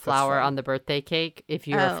want the flour on the birthday cake if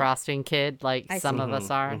you're a frosting kid, like some of us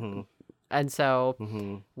are. And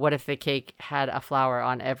so what if the cake had a flour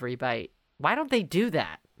on every bite? Why don't they do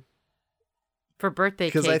that for birthday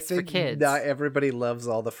cakes I think for kids? Not everybody loves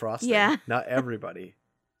all the frosting. Yeah. Not everybody.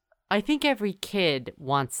 I think every kid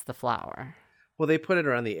wants the flour. Well, they put it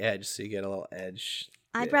around the edge, so you get a little edge.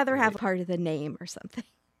 I'd rather have part of the name or something.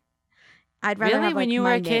 I'd rather Really? have, like, when you were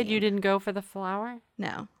my a kid, name. you didn't go for the flour?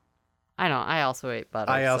 No. I know. I also ate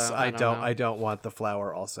butter. I don't want the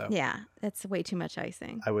flour also. Yeah, that's way too much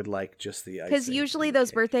icing. I would like just the icing. Because usually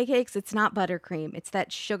those birthday cakes, it's not buttercream. It's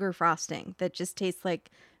that sugar frosting that just tastes like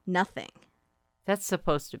nothing. That's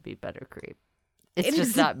supposed to be buttercream. It's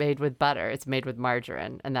just not made with butter. It's made with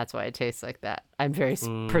margarine, and that's why it tastes like that. I'm very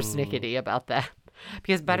persnickety about that.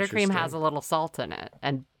 Because buttercream has a little salt in it,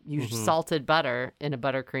 and you salted butter in a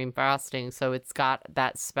buttercream frosting, so it's got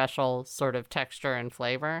that special sort of texture and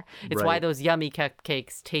flavor. It's why those yummy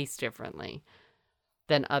cupcakes taste differently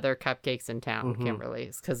than other cupcakes in town, Kimberly.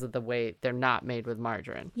 It's because of the way they're not made with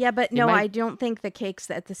margarine. Yeah, but no, I don't think the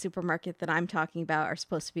cakes at the supermarket that I'm talking about are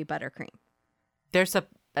supposed to be buttercream.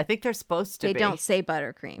 I think they're supposed to be. They don't say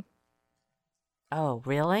buttercream. Oh,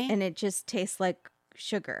 really? And it just tastes like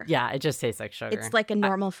sugar. Yeah, it just tastes like sugar. It's like a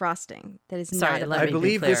normal frosting that is Sorry, not. let I me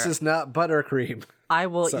believe be this clear. is not buttercream. I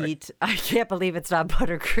will eat. I can't believe it's not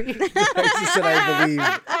buttercream. I just said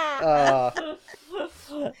I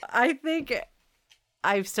believe. I think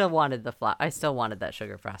I still wanted the I still wanted that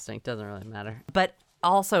sugar frosting. It doesn't really matter. But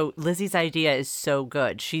also, Lizzie's idea is so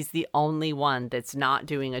good. She's the only one that's not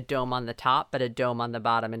doing a dome on the top, but a dome on the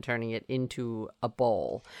bottom and turning it into a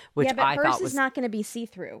bowl, which yeah, but I hers thought is not going to be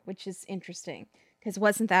see-through, which is interesting because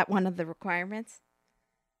wasn't that one of the requirements?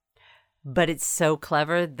 But it's so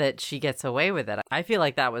clever that she gets away with it. I feel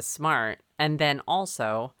like that was smart. And then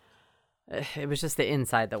also, it was just the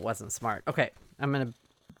inside that wasn't smart. Okay, I'm going to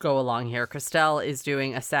go along here. Christelle is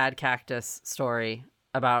doing a sad cactus story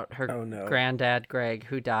about her granddad, Greg,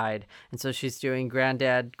 who died. And so she's doing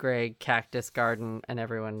Granddad Greg Cactus Garden, and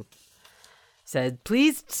everyone said,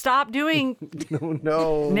 please stop doing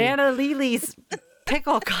Nana Lily's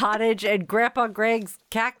Pickle Cottage and Grandpa Greg's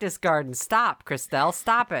Cactus Garden. Stop, Christelle.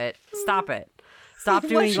 Stop it. Stop it. Stop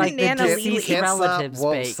doing like the deceased relatives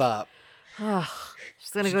Won't bake. stop.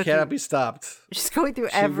 She's gonna go cannot be stopped. She's going through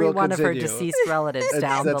every one of her deceased relatives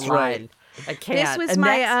down the line. Right. I can't. This was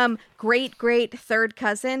my great third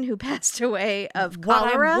cousin who passed away of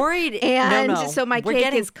cholera. I'm worried. And no. so my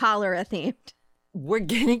cake is cholera themed. We're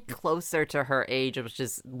getting closer to her age, which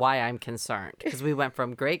is why I'm concerned. Because we went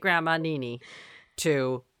from great grandma Nini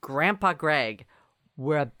to Grandpa Greg.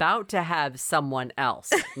 We're about to have someone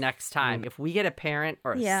else next time. If we get a parent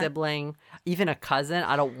or a sibling, even a cousin,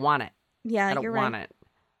 I don't want it. Yeah, I don't want it.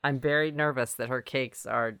 I'm very nervous that her cakes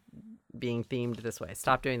are being themed this way.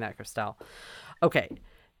 Stop doing that, Christelle. Okay.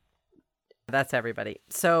 That's everybody.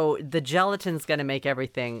 So the gelatin's going to make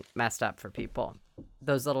everything messed up for people.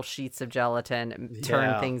 Those little sheets of gelatin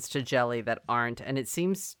turn things to jelly that aren't. And it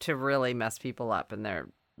seems to really mess people up in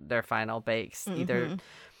their final bakes. Either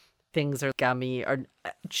things are gummy or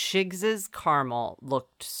Chigs's caramel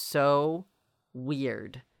looked so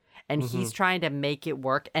weird. And he's trying to make it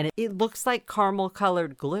work. And it looks like caramel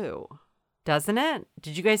colored glue. Doesn't it?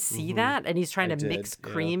 Did you guys see that? And he's trying to mix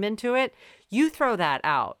cream into it. You throw that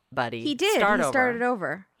out, buddy. He did. He started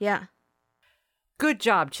over. Yeah. Good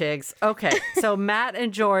job, Chigs. Okay, so Matt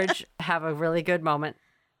and George have a really good moment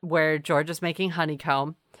where George is making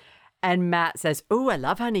honeycomb. And Matt says, "Oh, I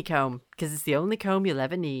love honeycomb because it's the only comb you'll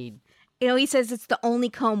ever need." You know, he says it's the only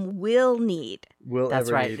comb we'll need.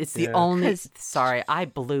 That's right. It's the only... Sorry, I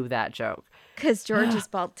blew that joke. Because George is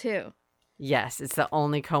bald too. Yes, it's the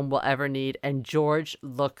only comb we'll ever need. And George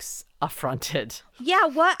looks affronted. Yeah,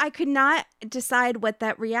 what? I could not decide what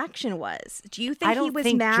that reaction was. Do you think he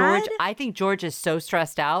was mad? I think George is so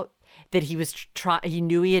stressed out that he was he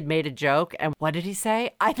knew he had made a joke. And what did he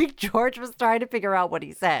say? I think George was trying to figure out what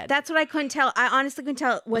he said. That's what I couldn't tell. I honestly couldn't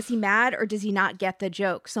tell. Was he mad or does he not get the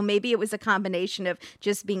joke? So maybe it was a combination of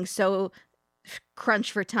just being so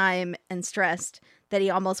crunched for time and stressed that he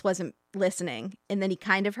almost wasn't listening. And then he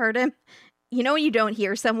kind of heard him. You know, when you don't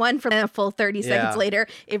hear someone for a full 30 seconds later,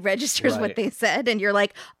 it registers what they said. And you're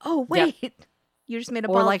like, oh, wait, you just made a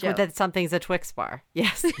ball joke. Or like that something's a Twix bar.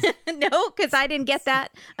 Yes. No, because I didn't get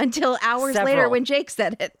that until hours later when Jake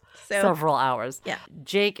said it. So. Several hours. Yeah.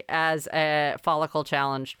 Jake, as a follicle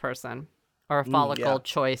challenged person or a follicle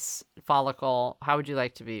choice follicle, how would you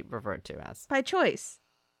like to be referred to as? By choice.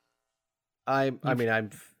 I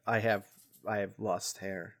have lost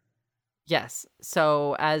hair. Yes.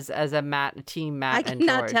 So as a team Matt I and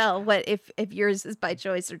cannot George, tell what if yours is by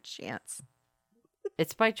choice or chance.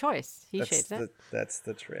 it's by choice. He shaves it. That's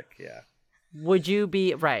the trick, yeah. Would you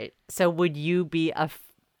be right? So would you be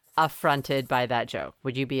affronted by that joke?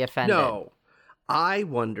 Would you be offended? No. I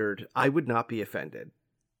wondered, I would not be offended.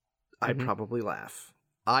 I'd Mhm. probably laugh.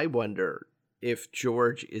 I wonder if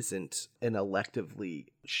George isn't an electively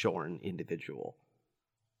shorn individual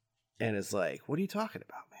and is like, what are you talking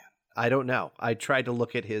about, man? I don't know. I tried to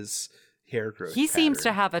look at his hair growth. He seems to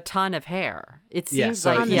pattern. have a ton of hair. It Yeah, seems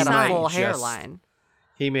so like he had a might full just- hairline.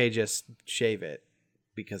 He may just shave it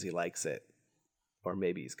because he likes it. Or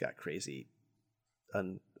maybe he's got crazy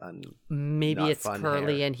Maybe not it's fun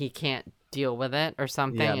curly hair. and he can't deal with it or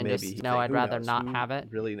something. Yeah, and maybe. just, he no, think- I'd who rather knows? not Who have it.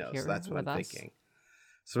 really knows. here That's what with I'm us. thinking.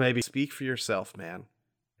 So maybe speak for yourself, man.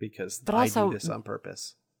 Because But I also- do this on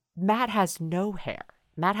purpose. Matt has no hair.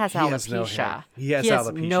 Matt has He has no alopecia. hair. He has no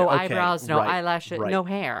alopecia. Okay, eyebrows, no right, eyelashes, right. no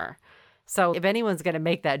hair. So if anyone's going to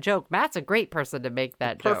make that joke, Matt's a great person to make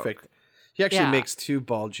that Perfect. joke. He actually Yeah. makes 2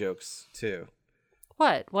 ball jokes, too.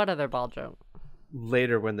 What other ball joke?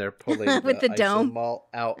 Later when they're pulling With the dome. isomalt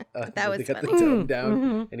out. That was they got the funny. dome down,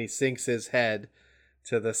 Mhm. and he sinks his head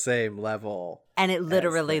to the same level. And it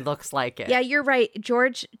literally the- looks like it. Yeah, you're right.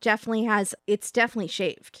 George definitely has. It's definitely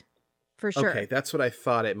shaved, for sure. Okay, that's what I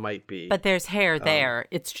thought it might be. But there's hair there.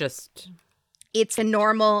 It's just It's a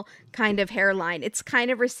normal kind of hairline. It's kind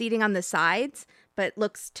of receding on the sides, but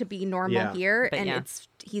looks to be normal Yeah. here. But And yeah.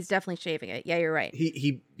 he's definitely shaving it. Yeah, you're right.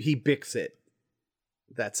 he bicks it.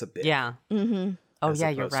 That's a bit. yeah. Mm-hmm. Oh As yeah,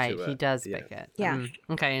 you're opposed right. to He does yeah. pick it. Yeah.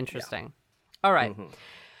 Okay, interesting. All right. Mhm.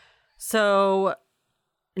 So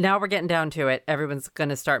now we're getting down to it. Everyone's going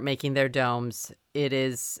to start making their domes. It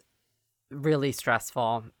is really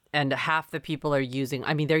stressful. And half the people are using,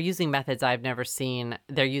 they're using methods I've never seen.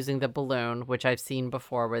 They're using the balloon, which I've seen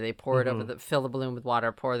before, where they pour it over fill the balloon with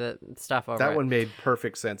water, pour the stuff over That it. one made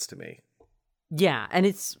perfect sense to me. Yeah, and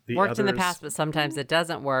it's The worked in the others- past, but sometimes it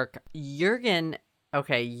doesn't work. Jurgin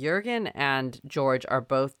and George are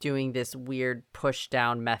both doing this weird push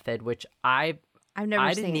down method, which I've never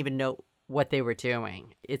I seen. didn't even know what they were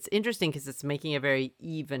doing. It's interesting because it's making a very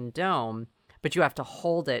even dome, but you have to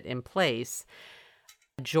hold it in place.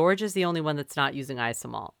 George is the only one that's not using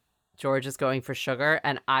isomalt. George is going for sugar,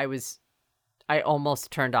 and I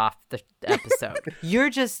almost turned off the episode. You're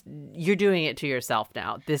doing it to yourself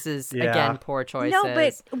now. This is Yeah. again poor choices. No,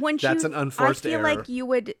 but once That's you, an unforced I feel error. like you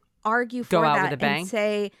would argue Go for out that with a bang? and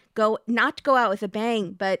say not go out with a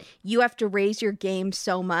bang, but you have to raise your game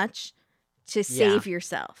so much to save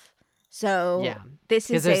yourself. So Yeah.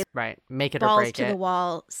 this is a right, make it or balls break to it. the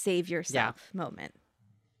wall, save yourself moment.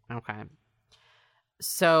 Okay.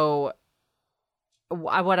 So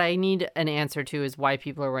what I need an answer to is why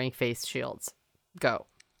people are wearing face shields. Go.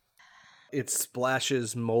 It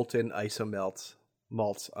splashes molten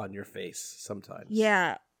malt on your face sometimes.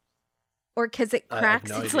 Yeah. Or because it I have cracks,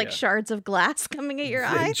 no it's like idea. shards of glass coming at your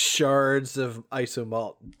And eye. shards of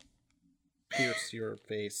isomalt pierce your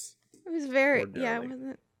face. It was very, Ordinarily. it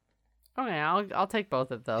wasn't. Okay, I'll take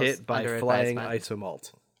both of those. Hit by under flying advisement.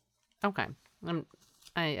 isomalt. Okay,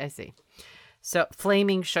 I see. So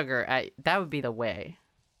flaming sugar, that would be the way.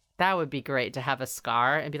 That would be great to have a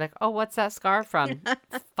scar and be like, oh, what's that scar from?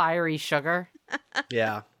 Fiery sugar.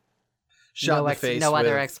 Yeah. Shot in the face no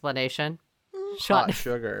other with explanation. hot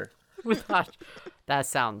sugar. with hot. That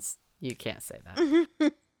sounds. You can't say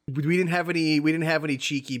that. We didn't have any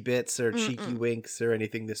cheeky bits or cheeky winks or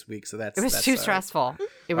anything this week, so that's It was that's too our- stressful.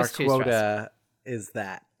 It was our too quota stressful. is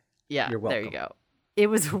that. Yeah, You're there you welcome. go. It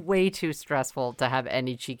was way too stressful to have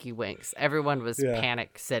any cheeky winks. Everyone was Yeah.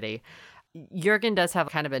 panic city. Jurgen does have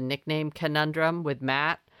kind of a nickname conundrum with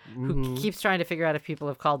Matt, who keeps trying to figure out if people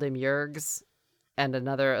have called him Jurgs and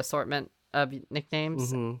another assortment of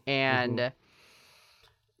nicknames. And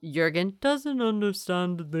Jurgen doesn't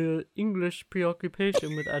understand the English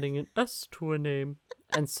preoccupation with adding an S to a name.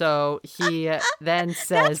 And so he then That's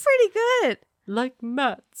says, pretty good. like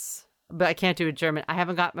Matt's. But I can't do a German. I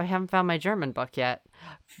haven't found my German book yet.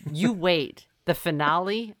 You wait. The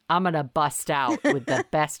finale, I'm going to bust out with the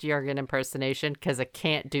best Jurgen impersonation because I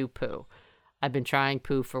can't do poo. I've been trying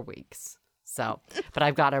poo for weeks. So, but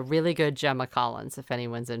I've got a really good Gemma Collins. If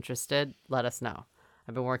anyone's interested, let us know.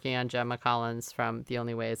 I've been working on Gemma Collins from The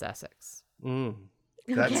Only Way is Essex. That's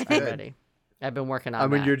Okay. I'm good. ready. I've been working on I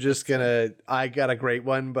mean, that. you're just I got a great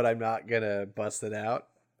one, but I'm not gonna bust it out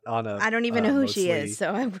on a. I don't even know who she mostly is,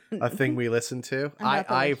 so I a thing we listen to. I'm not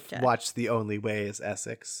the I've one to judge. watched The Only Way is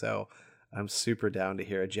Essex, so I'm super down to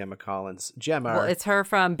hear a Gemma Collins. Gemma, Well, it's her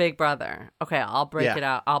from Big Brother. Okay, I'll break Yeah. it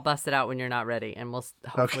out. I'll bust it out when you're not ready, and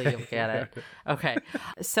hopefully Okay. you'll get it. Okay,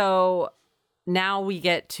 so now we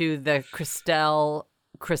get to the Crystal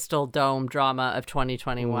Dome drama of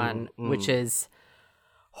 2021, which is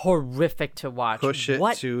horrific to watch. Push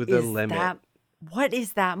it to the limit. What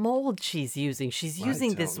is that mold she's using? She's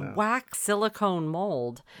using this wax silicone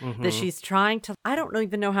mold that she's trying to... I don't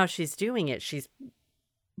even know how she's doing it. She's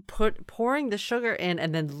pouring the sugar in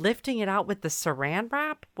and then lifting it out with the saran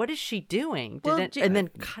wrap. What is she doing? And then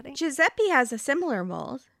cutting? Giuseppe has a similar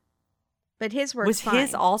mold, but his works fine. Was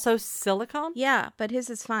his also silicone? Yeah, but his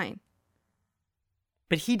is fine.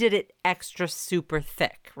 But he did it extra super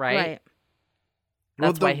thick, right? Right.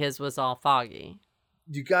 That's why his was all foggy.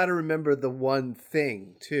 You got to remember the one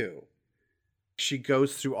thing, too. She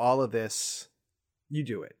goes through all of this. You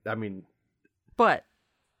do it. I mean... But...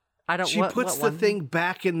 I don't. She puts the thing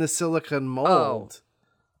back in the silicone mold.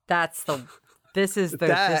 That's the... This is why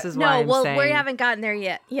I'm saying... we haven't gotten there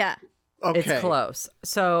yet. Yeah. Okay. It's close.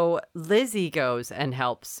 So Lizzie goes and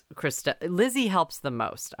helps Christelle. Lizzie helps the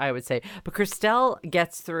most, I would say. But Christelle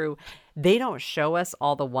gets through. They don't show us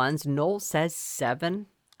all the ones. Noel says 7.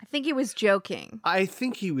 I think he was joking. I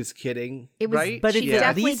think he was kidding. It was, right? But she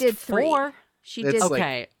definitely did 3. 4. She did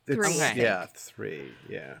okay. 3. Yeah, 3.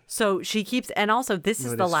 Yeah. So she keeps, and also this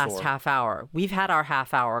is the last 4. half hour. We've had our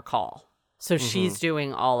half hour call. So she's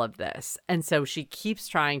doing all of this. And so she keeps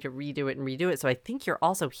trying to redo it. So I think you're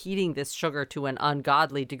also heating this sugar to an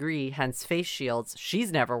ungodly degree, hence face shields.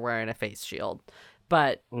 She's never wearing a face shield,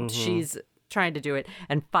 but she's trying to do it.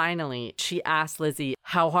 And finally, she asks Lizzie,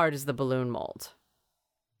 how hard is the balloon mold?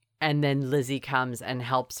 And then Lizzie comes and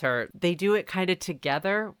helps her. They do it kind of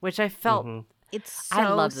together, which I felt... It's so I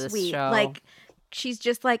love this sweet. show. Like, she's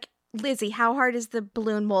just like, Lizzie, how hard is the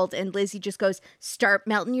balloon mold? And Lizzie just goes, start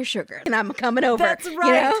melting your sugar. And I'm coming over. That's right.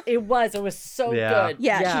 You know? It was so good.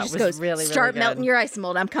 Yeah, she just goes, really, start really melting your ice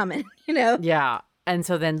mold. I'm coming, you know? Yeah. And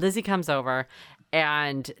so then Lizzie comes over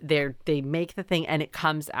and they make the thing and it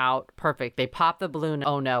comes out perfect. They pop the balloon.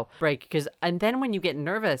 Oh no, break. And then when you get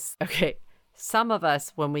nervous, okay, some of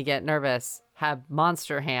us, when we get nervous, have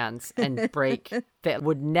monster hands and break that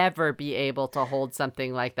would never be able to hold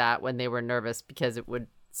something like that when they were nervous because it would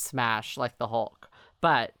smash like the Hulk.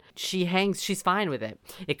 But she's fine with it.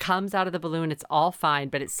 It comes out of the balloon, it's all fine,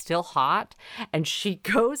 but it's still hot. And she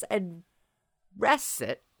goes and rests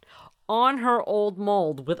it on her old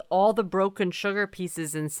mold with all the broken sugar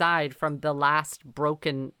pieces inside from the last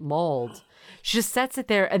broken mold. She just sets it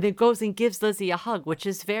there and then goes and gives Lizzie a hug, which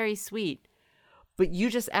is very sweet. But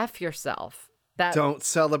you just F yourself. Don't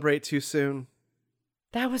celebrate too soon.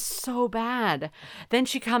 That was so bad. Then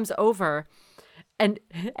she comes over, and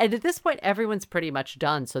at this point, everyone's pretty much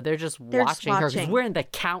done. So they're just watching her because we're in the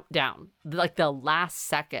countdown, like the last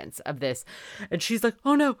seconds of this. And she's like,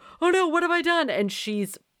 oh no, what have I done? And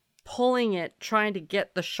she's pulling it, trying to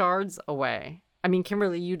get the shards away. I mean,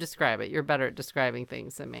 Kimberly, you describe it. You're better at describing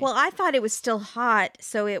things than me. Well, I thought it was still hot,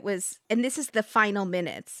 so it was, and this is the final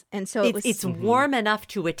minutes, and so it's warm enough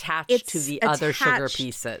to attach to the other sugar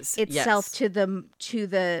pieces itself to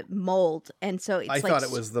the mold, and so it's I thought it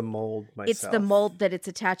was the mold myself. It's the mold that it's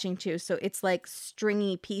attaching to, so it's like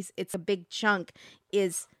stringy piece. It's a big chunk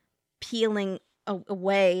is peeling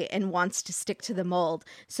away and wants to stick to the mold,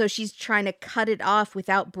 so she's trying to cut it off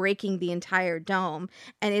without breaking the entire dome,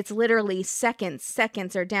 and it's literally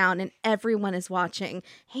seconds are down and everyone is watching,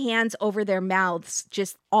 hands over their mouths,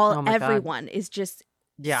 just everyone is just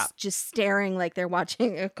staring like they're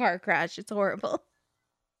watching a car crash. It's horrible.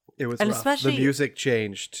 It was rough. Especially the music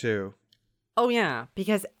changed too. Oh yeah,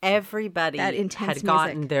 because everybody had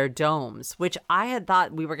gotten their domes, which I had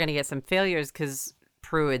thought we were going to get some failures because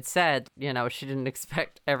Prue had said, she didn't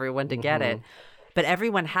expect everyone to get it, but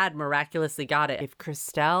everyone had miraculously got it. If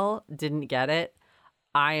Christelle didn't get it,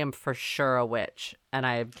 I am for sure a witch and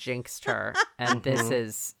I have jinxed her. And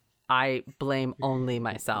I blame only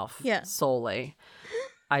myself solely.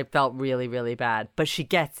 I felt really, really bad, but she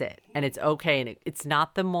gets it and it's okay. And it's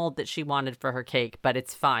not the mold that she wanted for her cake, but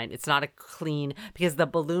it's fine. It's not a clean, because the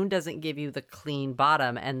balloon doesn't give you the clean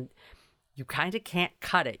bottom and you kind of can't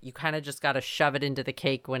cut it. You kind of just got to shove it into the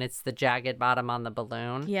cake when it's the jagged bottom on the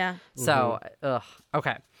balloon. Yeah. So,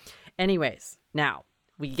 okay. Anyways, now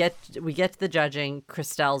we get to the judging.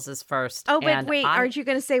 Christelle's is first. Oh, but wait, aren't you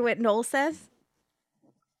going to say what Noel says?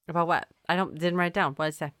 About what? Didn't write down. What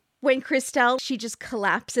did I say? When Christelle, she just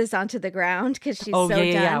collapses onto the ground because she's so done.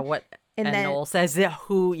 Yeah. What? And then Noel says,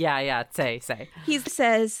 "Who? Yeah. Say." He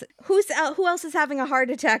says, "Who else is having a heart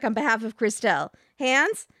attack on behalf of Christelle?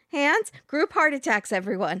 Hands, group heart attacks,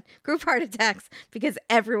 everyone. Group heart attacks," because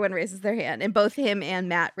everyone raises their hand, and both him and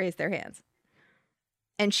Matt raise their hands.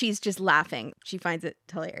 And she's just laughing. She finds it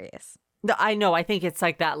hilarious. No, I know. I think it's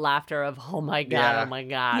like that laughter of "Oh my god, Yeah. oh my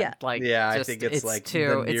god!" Yeah. Like, Yeah, I just, think it's like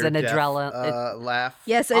too. the It's an near-death, adrenaline. laugh.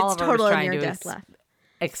 Yes, it's Oliver was total trying to near-death laugh.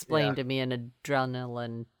 Explain Yeah. to me an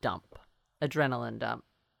adrenaline dump. Adrenaline dump.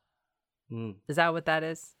 Mm. Is that what that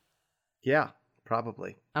is? Yeah,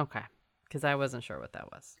 probably. Okay, because I wasn't sure what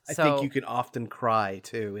that was. I So, think you can often cry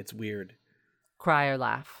too. It's weird. cry or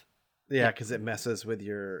laugh. Yeah, because it messes with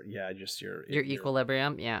your just your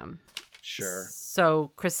Equilibrium. Yeah. Sure.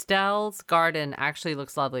 So Christelle's garden actually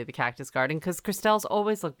looks lovely, the cactus garden, because Christelle's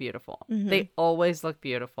always look beautiful. Mhm. They always look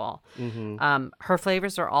beautiful. Mm-hmm. Her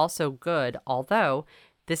flavors are also good, although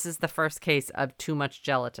this is the first case of too much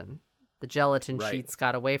gelatin. The gelatin Right. sheets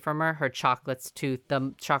got away from her.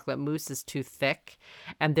 The chocolate mousse is too thick.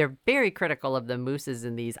 And they're very critical of the mousses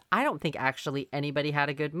in these. I don't think actually anybody had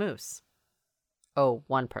a good mousse. Oh,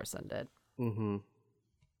 one person did. Mm-hmm.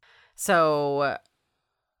 So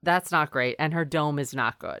that's not great. And her dome is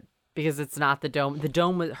not good because it's not the dome.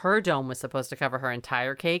 Her dome was supposed to cover her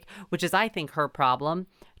entire cake, which is, I think, her problem.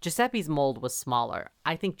 Giuseppe's mold was smaller.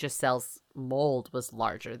 I think Giselle's mold was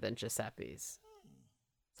larger than Giuseppe's.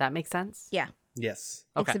 Does that make sense? Yeah. Yes.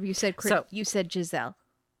 Okay. Except you said Giselle.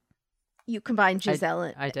 You combined Giselle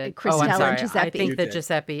and I did. Christelle I'm sorry. and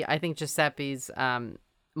Giuseppe. I think Giuseppe's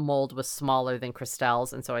mold was smaller than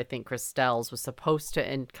Christelle's, and so I think Christelle's was supposed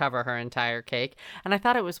to cover her entire cake. And I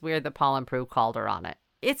thought it was weird that Paul and Prue called her on it.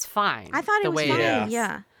 It's fine. I thought it was fine. is.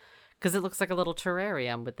 Yeah. Because it looks like a little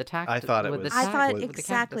terrarium with the I thought it was. I thought with the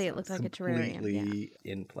exactly it cactuses. looked like a terrarium. completely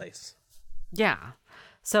in place. Yeah.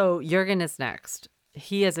 So Jurgin is next.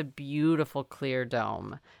 He has a beautiful clear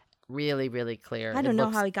dome. Really, really clear. I don't It know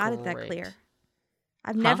looks how he got it that great. clear.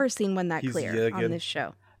 I've never seen one that He's clear on Jurgen. this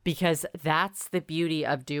show. Because that's the beauty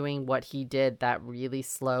of doing what he did that really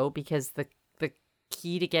slow, because the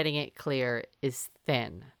key to getting it clear is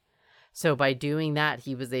thin. So by doing that,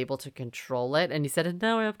 he was able to control it. And he said, and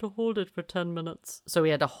now I have to hold it for 10 minutes. So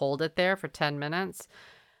he had to hold it there for 10 minutes.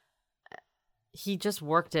 He just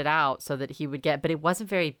worked it out so that he would get, but it wasn't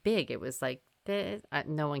very big. It was like this.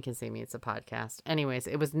 No one can see me. It's a podcast. Anyways,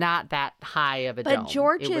 it was not that high of a dome. But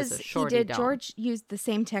George's, dome. George used the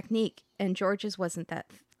same technique, and George's wasn't that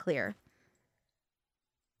clear.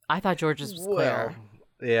 I thought George's was clear.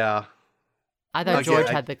 Yeah. I thought Again, George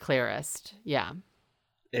had the clearest. Yeah.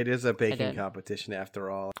 It is a baking did. competition after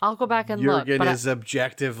all. I'll go back and look. Jurgen But is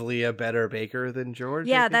objectively a better baker than George. I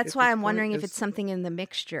Yeah, think, that's at why this I'm point, wondering if is it's something in the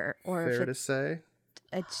mixture or fair if to say.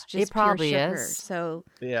 it's just probably pure sugar. is. So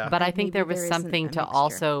Yeah. But I Maybe think there was there isn't something a to mixture.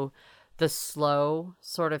 also the slow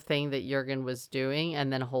sort of thing that Jurgen was doing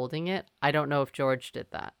and then holding it. I don't know if George did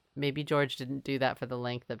that. Maybe George didn't do that for the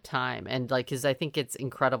length of time. And like, because I think it's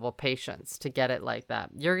incredible patience to get it like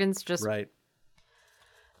that. Jurgen's just Right.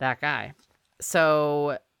 that guy.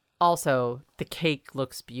 So also the cake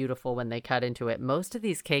looks beautiful when they cut into it. Most of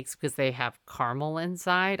these cakes, because they have caramel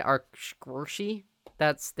inside, are squishy.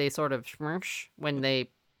 They sort of smush when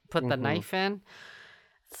they put the knife in.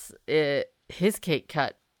 His cake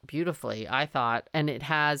cut beautifully, I thought. And it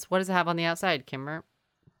has, what does it have on the outside, Kimber?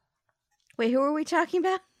 wait, who are we talking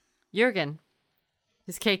about? Jurgen.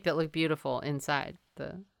 His cake that looked beautiful inside.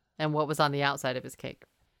 And what was on the outside of his cake?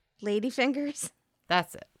 Ladyfingers?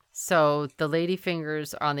 That's it. So the lady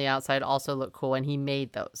fingers on the outside also look cool, and he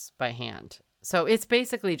made those by hand. So it's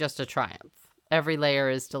basically just a triumph. Every layer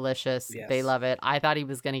is delicious. Yes. They love it. I thought he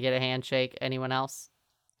was going to get a handshake. Anyone else?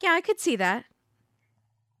 Yeah, I could see that.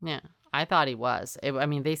 Yeah, I thought he was.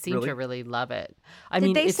 They seem to really love it.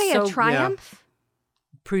 Did they it's say so, a triumph?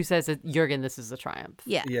 Prue says, Jurgen, this is a triumph.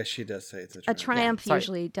 Yeah. Yeah, she does say it's a A triumph. triumph sorry.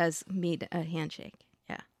 usually does mean a handshake.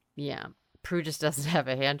 Yeah. Yeah. Prue just doesn't have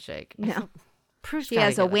a handshake. No. Prue's She gotta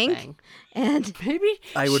has a get wink. thing. And Maybe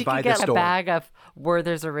I would she buy could get this a store. bag of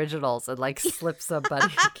Werther's Originals and like slip somebody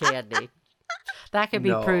candy. That could be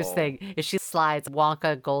No. Prue's thing. If she slides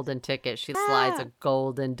Wonka golden ticket, she slides a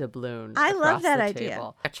golden doubloon. I love across that the idea.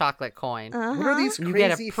 table. A chocolate coin. What are these You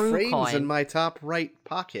get a crazy Prue frames coin. in my top right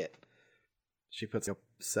pocket? She puts a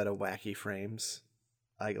set of wacky frames,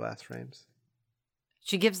 eyeglass frames.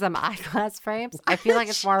 She gives them eyeglass frames. I feel like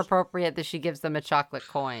it's more appropriate that she gives them a chocolate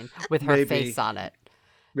coin with her Maybe. face on it.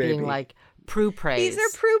 Maybe. Being like, Prue praise. these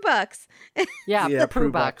are Prue bucks. Yeah, Yeah, Prue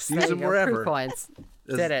Prue bucks. bucks. Use There them you go, wherever. Prue coins.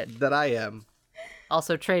 As- Did it. That I am.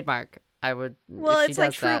 Also trademark. I would. Well, if she it's like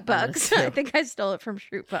does Fruit that, I'm Bucks. gonna I sue. think I stole it from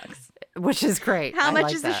Fruit Bucks. Which is great. How I much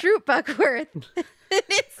like is that. the Fruit Buck worth?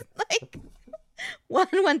 It's like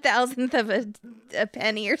 1/1000th of a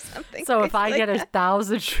penny or something. So if It's I like get that.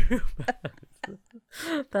 1,000 true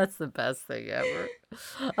that's the best thing ever.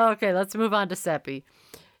 Okay, let's move on to Seppe.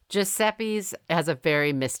 Giuseppe's has a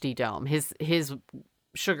very misty dome. His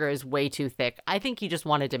sugar is way too thick. I think he just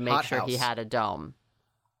wanted to make Hot sure he house. had a dome.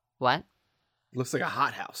 What? Looks like a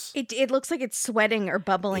hothouse. It looks like it's sweating or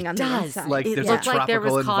bubbling on the does. inside. Like It there's looked a like there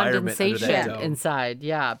was tropical environment under that condensation dome. inside.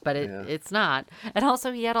 Yeah, but it's not. And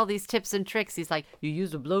also he had all these tips and tricks. He's like, you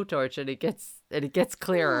use a blowtorch and it gets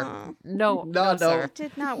clearer. Aw. No, sir. It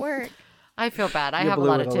did not work. I feel bad. I You have a blew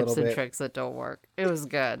lot it of a tips little and bit. tricks that don't work. It was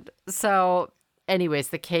good. So, anyways,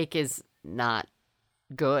 the cake is not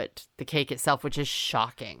good. The cake itself, which is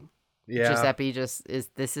shocking. Yeah. Giuseppe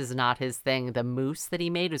this is not his thing. The mousse that he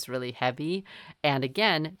made was really heavy. And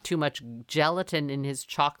again, too much gelatin in his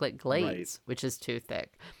chocolate glaze, which is too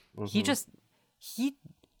thick.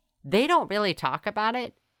 They don't really talk about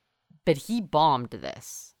it, but he bombed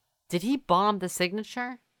this. Did he bomb the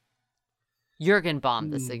signature? Jurgen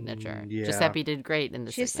bombed the signature. yeah. Giuseppe did great in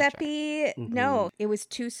the signature. Giuseppe, no, it was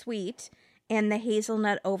too sweet, and the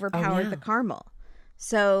hazelnut overpowered yeah. the caramel.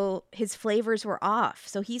 So his flavors were off.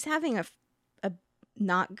 So he's having a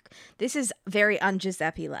not. This is very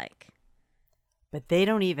un-Giuseppe like. But they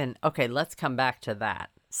don't even. Okay, let's come back to that.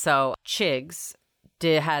 So Chigs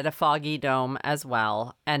had a foggy dome as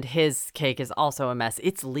well, and his cake is also a mess.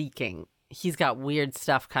 It's leaking. He's got weird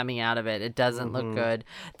stuff coming out of it. It doesn't look good.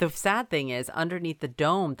 The sad thing is, underneath the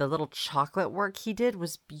dome, the little chocolate work he did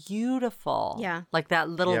was beautiful. Yeah. Like that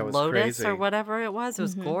little Yeah, it was lotus crazy. or whatever it was. It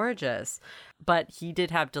was gorgeous. But he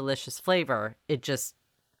did have delicious flavor. It just,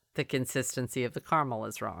 the consistency of the caramel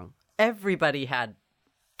is wrong. Everybody had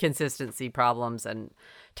consistency problems and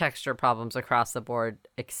texture problems across the board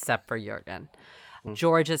except for Jurgen.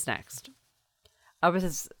 George is next. I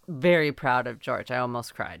was very proud of George. I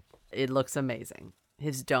almost cried. It looks amazing.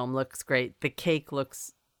 His dome looks great. The cake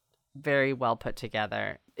looks very well put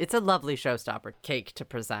together. It's a lovely showstopper cake to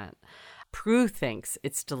present. Prue thinks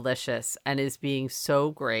it's delicious and is being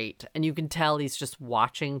so great. And you can tell he's just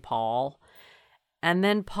watching Paul. And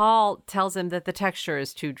then Paul tells him that the texture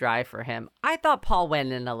is too dry for him. I thought Paul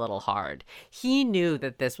went in a little hard. He knew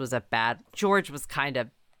that this was a bad... George was kind of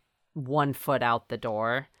 1 foot out the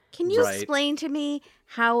door. Can you Right. explain to me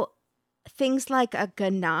how things like a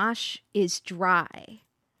ganache is dry?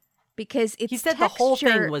 Because its He said the whole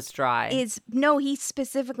texture thing was dry. No, he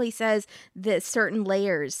specifically says that certain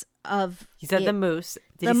layers of He said it- the mousse.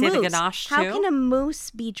 Did he say the ganache too? How can a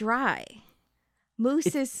mousse be dry?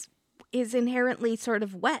 Mousse is inherently sort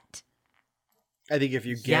of wet. I think if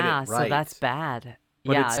you get it right. so that's bad.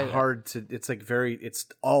 But yeah, it's hard to. It's like it's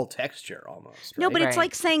all texture almost. No, right? but it's Right.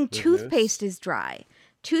 like saying With toothpaste is dry.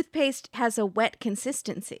 Toothpaste has a wet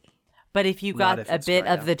consistency. But if you Not got if a it's bit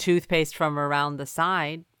dry of the toothpaste from around the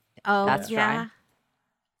side, Oh, That's yeah.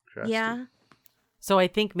 Crusty. Yeah. so I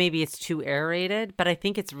think maybe it's too aerated. But I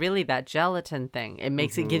think it's really that gelatin thing. It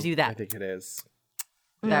makes it gives you I that think it is.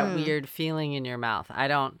 weird feeling in your mouth.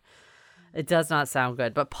 It does not sound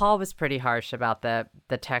good. But Paul was pretty harsh about the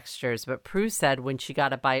textures. But Prue said when she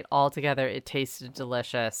got a bite altogether, it tasted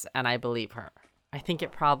delicious. And I believe her. I think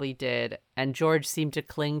it probably did. And George seemed to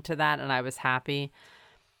cling to that. And I was happy.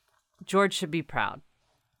 George should be proud.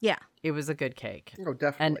 Yeah. It was a good cake. Oh,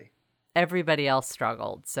 definitely. Everybody else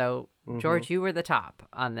struggled. So George, you were the top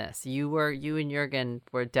on this. You and Jurgen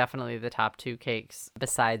were definitely the top 2 cakes.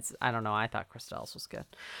 Besides, I don't know, I thought Christelle's was good.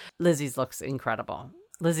 Lizzie's looks incredible.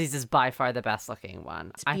 Lizzie's is by far the best looking one.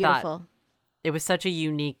 It's I beautiful. thought it was such a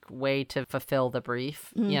unique way to fulfill the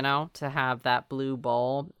brief, you know, to have that blue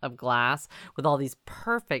bowl of glass with all these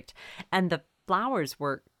perfect, and the flowers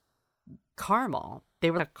were caramel.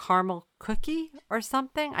 They were a caramel cookie or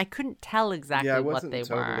something. I couldn't tell exactly Yeah, I what wasn't they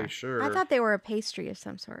totally were. sure. I thought they were a pastry of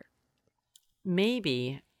some sort.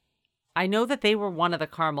 Maybe. I know that they were one of the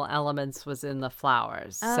caramel elements was in the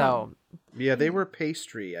flowers. Oh. Yeah, they were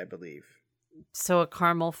pastry, I believe. So a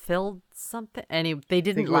caramel filled something. They I think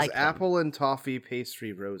didn't it was like them. apple and toffee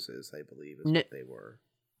pastry roses, I believe, is what they were.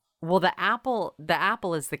 Well, the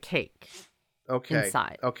apple is the cake. Okay.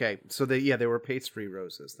 Inside. Okay. So they were pastry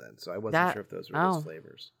roses then. So I wasn't sure if those were those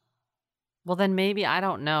flavors. Well, then maybe, I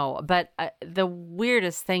don't know. But the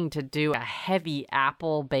weirdest thing to do, a heavy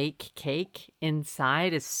apple bake cake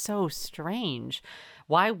inside is so strange.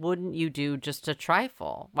 Why wouldn't you do just a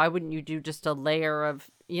trifle? Why wouldn't you do just a layer of,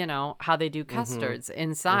 you know, how they do custards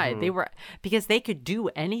inside? Because they could do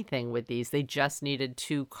anything with these. They just needed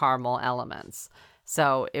 2 caramel elements.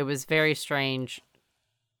 So it was very strange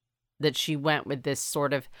that she went with this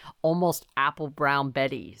sort of almost apple brown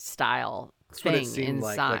Betty style That's what it thing seemed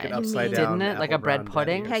inside. like an upside down, didn't it? Like a apple bread brown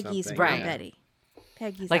pudding? Betty or Peggy's something. Brown Right. Betty.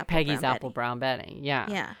 Peggy's Like apple Peggy's brown apple Betty. brown Betty. Yeah.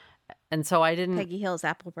 Yeah. And so I didn't Peggy Hill's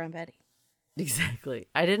apple brown Betty. exactly.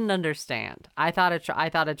 I didn't understand. I thought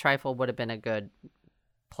a trifle would have been a good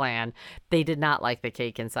plan. They did not like the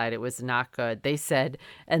cake inside. It was not good. They said,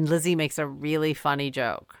 and Lizzie makes a really funny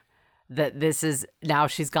joke, that this is, now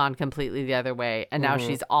she's gone completely the other way, and now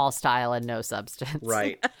she's all style and no substance.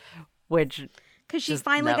 Right. Which, Because she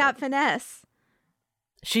finally got finesse.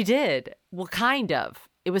 she did. Well, kind of.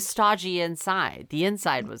 It was stodgy inside. The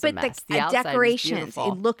inside was a mess. The outside decorations, was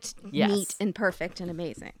beautiful. it looked Yes. neat and perfect and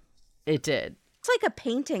amazing. It did. It's like a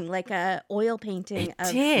painting, like a oil painting. It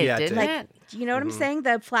did, Yeah, it didn't did. it? Do you know what I'm saying?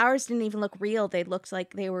 The flowers didn't even look real. They looked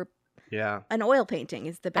like they were Yeah. an oil painting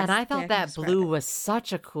is the best. And I way thought can that describe blue it. was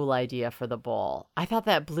such a cool idea for the bowl. I thought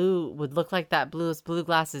that blue would look like that blue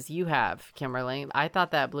glasses you have, Kimberly. I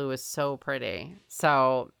thought that blue was so pretty.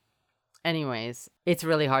 So, anyways, it's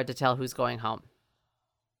really hard to tell who's going home.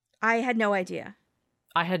 I had no idea.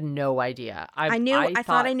 I had no idea. I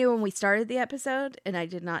thought I knew when we started the episode, and I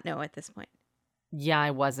did not know at this point. Yeah,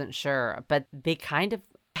 I wasn't sure, but they kind of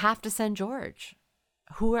have to send George.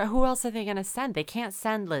 Who else are they going to send? They can't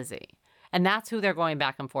send Lizzie, and that's who they're going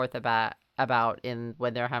back and forth about in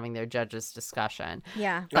when they're having their judges discussion.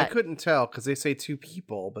 Yeah. I couldn't tell because they say two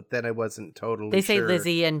people, but then I wasn't totally They say sure.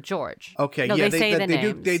 Lizzie and George. Okay, No, yeah, they say the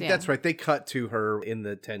names. do. Yeah. That's right. They cut to her in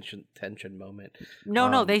the tension moment.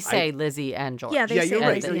 No, they say Lizzie and George. Yeah, they Yeah, say you're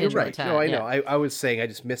right. Lizzie No, and you're George. right. No, I know. I was saying I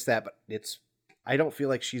just missed that, but I don't feel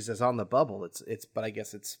like she's as on the bubble. But I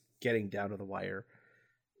guess it's getting down to the wire.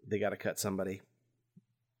 They got to cut somebody.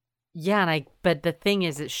 Yeah, but the thing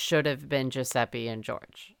is, it should have been Giuseppe and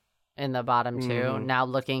George in the bottom two. Now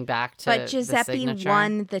looking back to But the Giuseppe signature,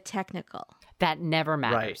 won the technical. that never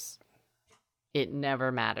matters. It never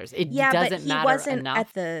matters. It Yeah, but doesn't he matter wasn't enough.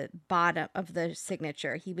 at the bottom of the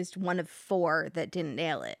signature. He was one of 4 that didn't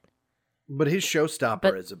nail it. But his showstopper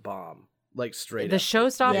But- is a bomb. Like straight The up.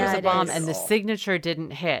 showstopper Yeah, is a it bomb, is. and the signature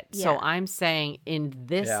didn't hit. So Yeah. I'm saying in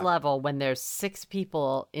this Yeah. level, when there's 6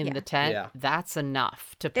 people in Yeah. the tent, Yeah. that's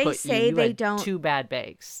enough to They put say you they had don't- 2 bad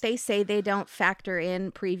bakes. They say they don't factor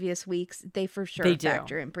in previous weeks. They for sure They do.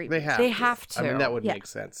 factor in previous. They have. They to. have I mean, to. that would Yeah. make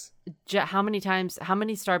sense. How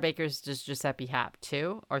many star bakers does Giuseppe have?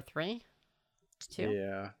 2 or 3? 2?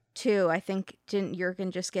 Yeah, 2, I think. Didn't Jurgen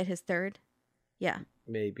just get his 3rd? Yeah.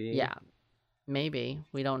 maybe. Yeah, maybe.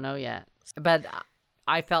 We don't know yet. But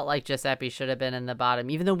I felt like Giuseppe should have been in the bottom.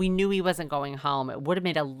 Even though we knew he wasn't going home, it would have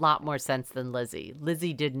made a lot more sense than Lizzie.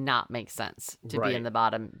 Lizzie did not make sense to be in Right. the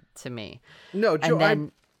bottom to me. No, And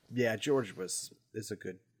then George is a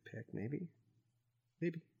good pick. Maybe.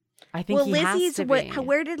 I think he has to be.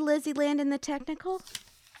 Where did Lizzie land in the technical?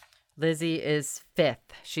 Lizzie is 5th.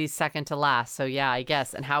 She's second to last. So yeah, I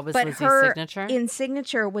guess. And how was But Lizzie's her signature? in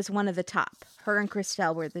signature was one of the top. Her and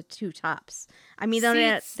Christelle were the 2 tops. I mean,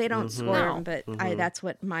 they don't score No. them, but that's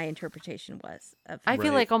what my interpretation was. I feel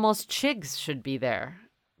Right. like almost Chigs should be there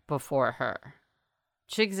before her.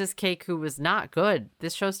 Chigs' cake, who was not good.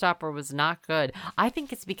 This showstopper was not good. I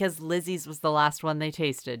think it's because Lizzie's was the last one they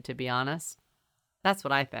tasted, to be honest. That's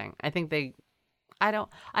what I think. I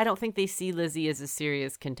don't think they see Lizzie as a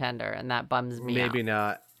serious contender, and that bums me out. Maybe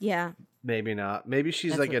not. Yeah. Maybe not. Maybe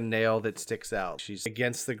she's That's like what- a nail that sticks out. She's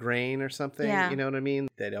against the grain or something. Yeah. You know what I mean?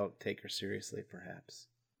 They don't take her seriously, perhaps.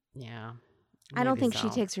 Yeah. I don't maybe think she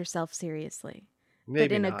so. takes herself seriously.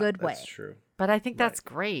 Maybe in a not. good That's way. true. But I think that's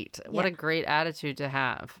great. What Yeah. a great attitude to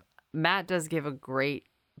have. Matt does give a great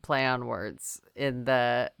play on words when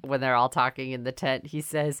they're all talking in the tent. He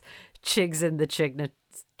says, "Chigs in the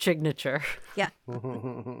chignature." Yeah.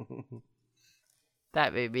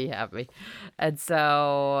 That made me happy. And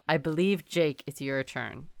so I believe, Jake, it's your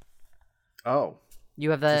turn. Oh,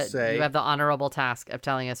 You have To say- the honorable task of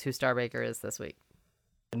telling us who Starbaker is this week.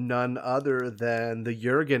 none other than the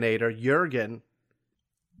Jurgenator, Jurgen.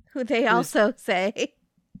 Who they also say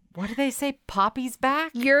What do they say? Poppy's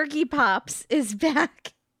back? Yergy Pops is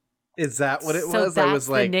back. Is that what it So was? that's I was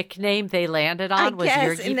like, the nickname they landed on I was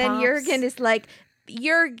guess. Yergy And then Pops? Jurgen is like,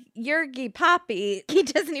 Yergy Poppy. He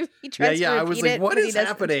doesn't even, he tries yeah. to I was repeat like, it, what but he is doesn't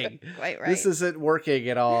happening? do it Quite right. This isn't working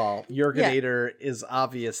at all. Jurgenator is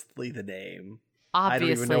obviously the name. I don't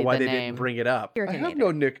Obviously even know why the they name. didn't bring it up. I have Jurgenator.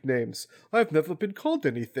 no nicknames. I've never been called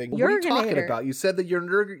anything. What are you talking Jurgenator. about? You said that your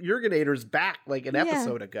Jurgenator's back like an Yeah.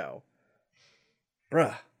 episode ago.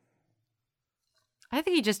 Bruh. I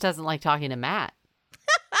think he just doesn't like talking to Matt.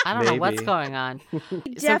 I don't know what's Maybe. going on.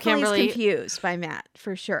 Definitely Kimberly- is confused by Matt,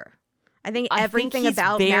 for sure. I think I everything think he's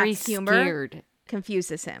about very Matt's humor scared.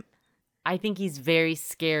 confuses him. I think he's very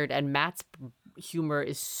scared, and Matt's humor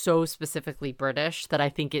is so specifically British that I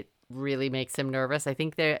think it really makes him nervous. I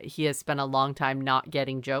think that he has spent a long time not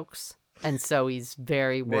getting jokes, and so he's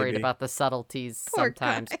very worried Maybe. about the subtleties Poor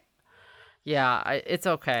sometimes. guy. Yeah, it's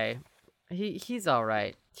okay. He's all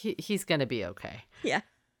right. He's gonna be okay. Yeah.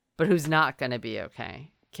 But who's not gonna be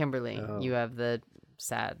okay Kimberly, you have the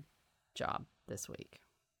sad job this week.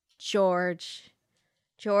 George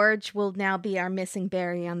will now be our missing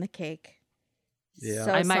berry on the cake. Yeah.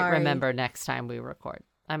 So I might sorry. remember next time we record.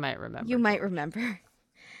 I might remember. You might remember.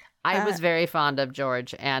 I was very fond of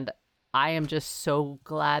George, and I am just so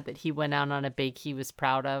glad that he went out on a bake he was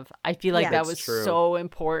proud of. I feel like that was so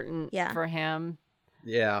important for him.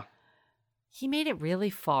 Yeah. He made it really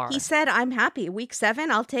far. He said, I'm happy. Week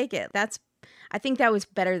 7, I'll take it. I think that was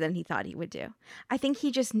better than he thought he would do. I think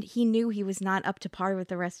he knew he was not up to par with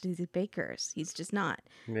the rest of these bakers. He's just not.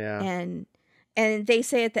 Yeah. And they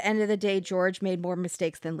say at the end of the day, George made more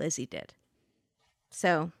mistakes than Lizzie did.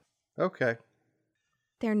 So. Okay.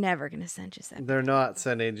 They're never going to send Giuseppe. They're not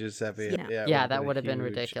sending Giuseppe. Yeah, that would have been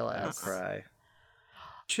ridiculous. Outcry.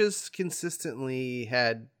 Has consistently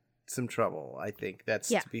had some trouble, I think. That's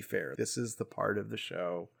to be fair. This is the part of the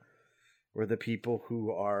show where the people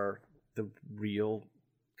who are the real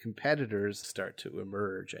competitors start to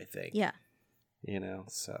emerge, I think. Yeah.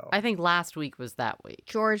 So. I think last week was that week.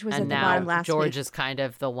 George was at the bottom last week. George is kind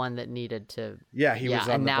of the one that needed to. Yeah, he was on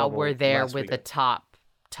and the now bubble we're there last with weekend. the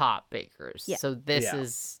top bakers. Yeah. So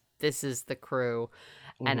this is the crew.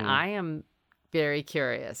 And I am very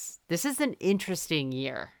curious. This is an interesting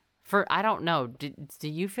year. I don't know. Do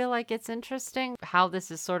you feel like it's interesting how this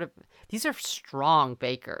is sort of, these are strong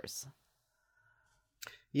bakers.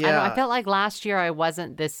 Yeah. I felt like last year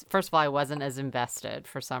first of all, I wasn't as invested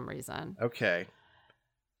for some reason. Okay.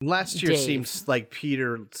 Last year Dave. seems like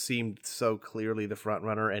Peter seemed so clearly the front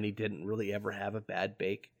runner, and he didn't really ever have a bad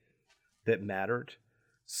bake that mattered.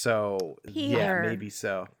 So Peter. maybe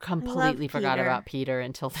so. Completely forgot Peter. about Peter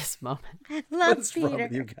until this moment. I love What's Peter. wrong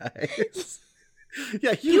with you guys?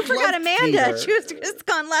 Yeah, You forgot love Amanda. Peter. She was just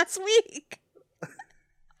gone last week.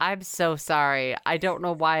 I'm so sorry. I don't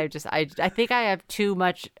know why. I think I have too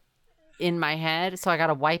much in my head, so I got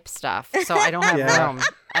to wipe stuff. So I don't have room.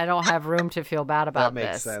 I don't have room to feel bad about That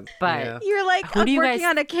makes this. sense. But Yeah. You're like Who do you working guys-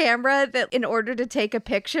 on a camera that in order to take a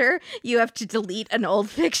picture, you have to delete an old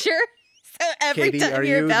picture. So every Katie, time are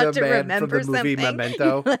you're you about the to man remember from the movie something,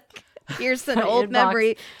 Memento? you're like, here's an My old inbox-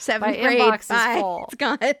 memory, 7th my grade. inbox is Bye. full. It's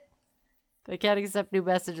gone. I can't accept new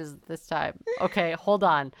messages this time. Okay, hold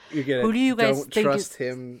on. You're gonna Who do you guys don't think trust is...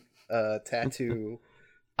 him tattoo.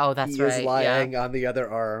 Oh, that's he right. is lying on the other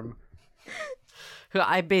arm.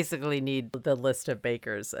 I basically need the list of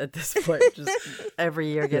bakers at this point. Just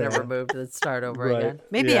every year get it removed and start over Right. again.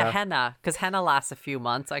 Maybe Yeah. a henna, because henna lasts a few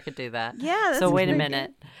months. I could do that. Yeah, that's So wait a pretty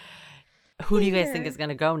minute. Who do you guys think Peter. is going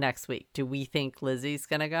to go next week? Do we think Lizzie's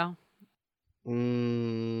going to go?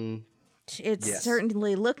 It's Yes.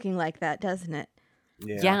 certainly looking like that, doesn't it?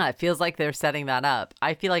 Yeah, it feels like they're setting that up.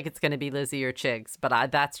 I feel like it's going to be Lizzie or Chigs,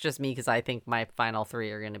 but that's just me because I think my final 3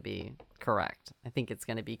 are going to be correct. I think it's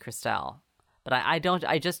going to be Christelle, but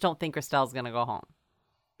I just don't think Christelle's going to go home.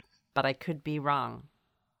 But I could be wrong.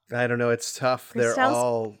 I don't know. It's tough. They're Christelle's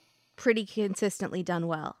all. Pretty consistently done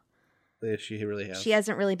well. Yeah, she really has. She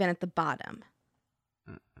hasn't really been at the bottom.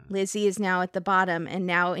 Lizzie is now at the bottom, and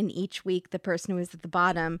now in each week, the person who is at the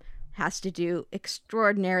bottom has to do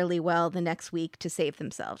extraordinarily well the next week to save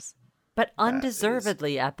themselves. But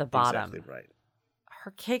undeservedly at the bottom. Exactly right.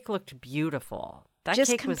 Her cake looked beautiful. That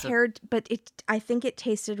Just cake compared, but I think it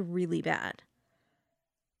tasted really bad.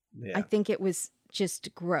 Yeah. I think it was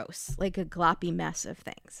just gross, like a gloppy mess of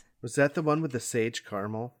things. Was that the one with the sage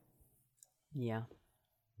caramel? Yeah.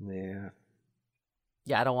 Yeah.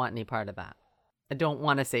 Yeah, I don't want any part of that. I don't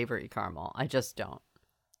want a savory caramel. I just don't.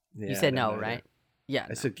 Yeah, You I said don't no, know right? either. Yeah.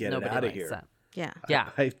 I said get it nobody outta likes here. that. Yeah. Yeah.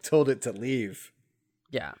 I told it to leave.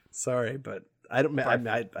 Yeah. Sorry, but I don't. I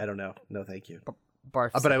don't know. No, thank you.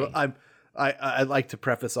 Barf But city. I'd like to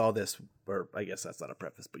preface all this, or I guess that's not a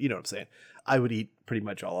preface, but you know what I'm saying. I would eat pretty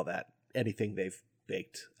much all of that. Anything they've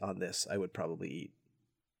baked on this, I would probably eat,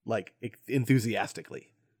 like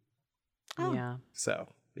enthusiastically. Oh. Yeah. So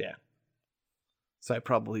yeah. So I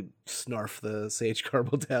probably snarf the sage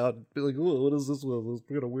caramel down, be like, "Oh, what is this one? It's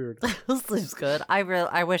kind of weird." This seems good.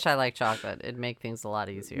 I wish I liked chocolate. It'd make things a lot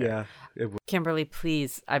easier. Yeah. It would. Kimberly,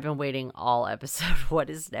 please. I've been waiting all episode. What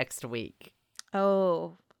is next week?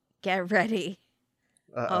 Oh, get ready.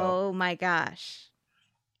 Uh-oh. Oh my gosh.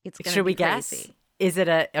 It's going to Should be we guess? crazy. Is it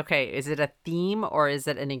a theme or is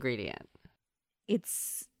it an ingredient?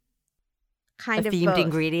 It's A kind of themed both.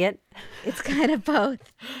 ingredient? It's kind of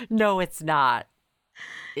both. No, it's not.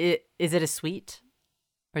 Is it a sweet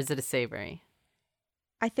or is it a savory?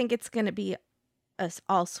 I think it's going to be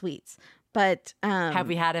all sweets, but Have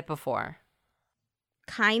we had it before?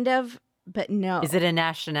 kind of, but no. Is it a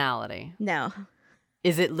nationality? No.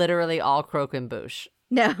 Is it literally all croquembouche?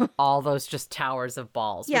 No. All those just towers of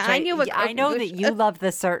balls. Yeah, which I knew what I know that croquembouche you love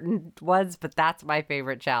the certain ones, but that's my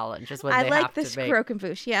favorite challenge is when I they like have this to make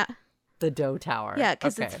croquembouche, yeah. the dough tower. Yeah,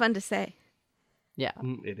 because Okay. it's fun to say. Yeah.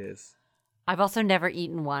 It is. I've also never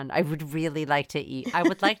eaten one. I would really like to eat. I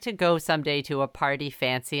would like to go someday to a party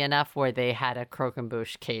fancy enough where they had a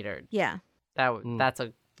croquembouche catered. Yeah. That's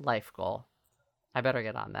a life goal. I better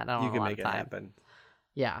get on that. I don't You have a can lot make of it time. happen.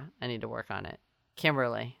 Yeah, I need to work on it.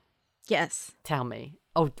 Kimberly, Yes. tell me.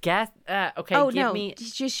 Oh, guess. Okay, Oh, give no. me.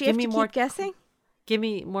 Does she give have me to more keep guessing? Give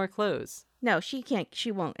me more clues. No, she can't.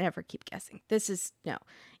 She won't ever keep guessing. This is, no.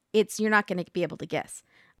 You're not going to be able to guess.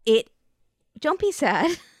 Don't be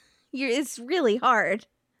sad. It's really hard.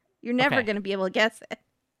 You're never Okay. going to be able to guess it.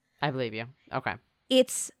 I believe you. Okay.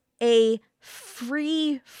 It's a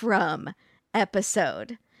free from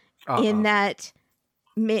episode in that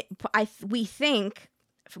we think,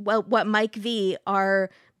 well, what Mike V, our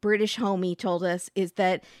British homie, told us is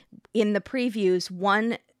that in the previews,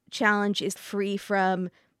 one challenge is free from,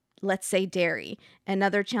 let's say, dairy.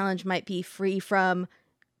 Another challenge might be free from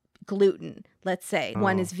gluten, let's say.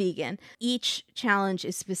 One is vegan. Each challenge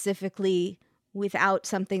is specifically without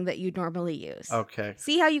something that you'd normally use. Okay.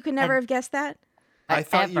 See how you could never have guessed that? I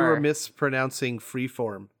thought you were Ever. mispronouncing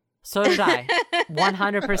freeform. So did I.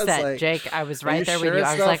 100%. like, Jake, I was Are right you there sure with you.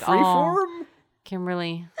 I it's was not like, oh, freeform?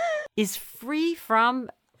 Kimberly, is free from.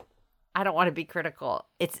 I don't want to be critical.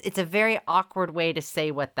 It's a very awkward way to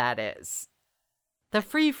say what that is. The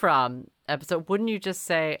free from episode, wouldn't you just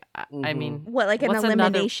say, I mean. What, like an what's another-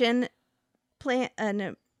 elimination plan?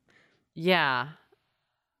 Yeah.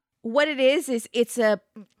 What it is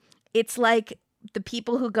it's like the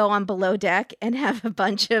people who go on Below Deck and have a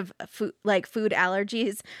bunch of food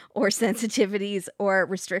allergies or sensitivities or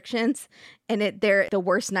restrictions, and they're the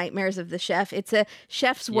worst nightmares of the chef. It's a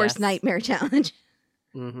chef's worst Yes. nightmare challenge.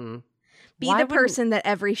 Mm-hmm. Be Why the wouldn't- person that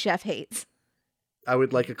every chef hates. I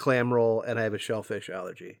would like a clam roll, and I have a shellfish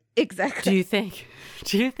allergy. Exactly.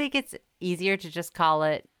 Do you think it's easier to just call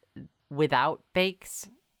it without bakes?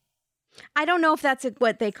 I don't know if that's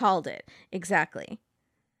what they called it exactly.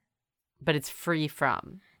 But it's free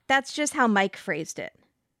from. That's just how Mike phrased it.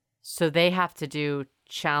 So they have to do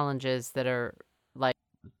challenges that are like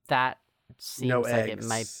that. Seems No like it eggs.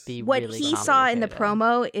 might be What really he saw in the complicated.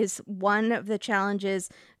 promo is one of the challenges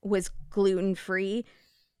was gluten free,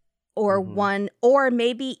 or one, or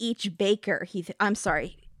maybe each baker.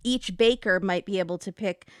 Each baker might be able to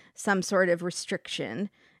pick some sort of restriction.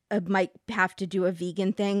 Might have to do a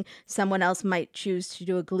vegan thing. Someone else might choose to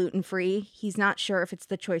do a gluten free. He's not sure if it's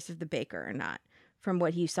the choice of the baker or not, from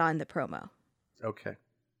what he saw in the promo. Okay.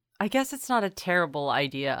 I guess it's not a terrible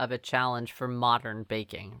idea of a challenge for modern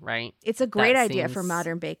baking, right? It's a great That idea for seems-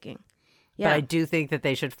 modern baking. But Yeah, I do think that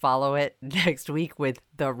they should follow it next week with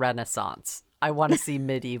the Renaissance. I want to see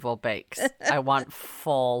medieval bakes. I want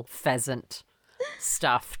full pheasant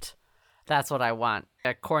stuffed. That's what I want.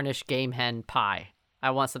 A Cornish game hen pie.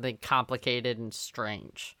 I want something complicated and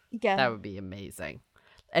strange. yeah. That would be amazing.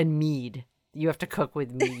 And mead. You have to cook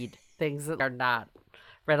with mead. Things that are not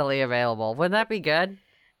readily available. Wouldn't that be good?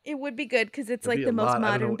 It would be good because it's It'd like be the a most lot. I don't know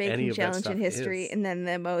modern what any baking of that challenge in stuff history, is. and then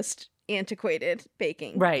the most antiquated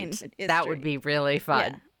baking. Right. in history. That would be really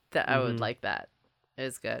fun. Yeah. I would like that.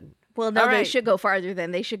 It's good. Well, no, All they right. should go farther then.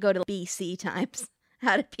 They should go to BC times.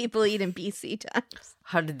 How did people eat in BC times?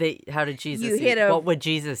 How did Jesus You eat? hit a- What would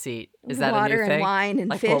Jesus eat? Is that Water a new and thing? wine and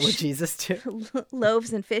like fish. what would Jesus do?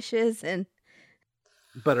 Loaves and fishes and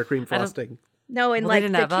Buttercream frosting. no, in Well, they like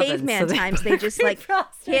didn't the have ovens, caveman so they times, they just like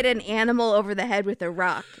frosting. hit an animal over the head with a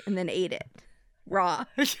rock and then ate it raw.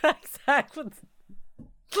 Exactly.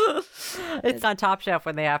 It's on Top Chef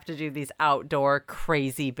when they have to do these outdoor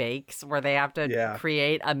crazy bakes where they have to Yeah.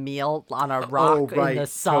 create a meal on a rock in right, the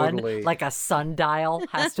sun, totally. like a sundial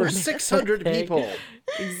has to For make 600 the thing. people.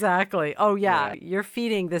 Exactly. Oh yeah, you're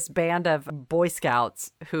feeding this band of Boy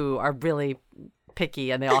Scouts who are really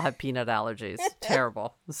picky and they all have peanut allergies.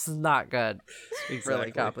 Terrible. This is not good. It's really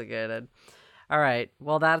Exactly. complicated. All right.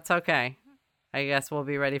 Well, that's okay. I guess we'll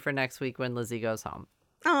be ready for next week when Lizzie goes home.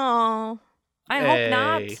 Oh, I Hey. hope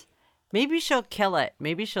not. Maybe she'll kill it.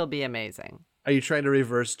 Maybe she'll be amazing. Are you trying to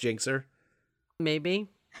reverse Jinxer? Maybe.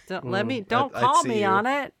 Don't I'd call see me you. on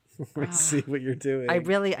it. Let's see what you're doing.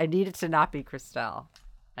 I need it to not be Christelle.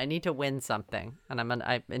 I need to win something, and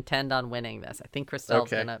I intend on winning this. I think Christelle's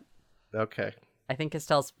Okay. gonna. Okay. I think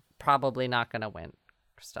Christelle's probably not gonna win.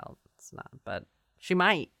 Christelle's not, but she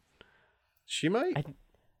might. She might.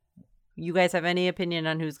 You guys have any opinion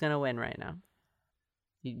on who's gonna win right now?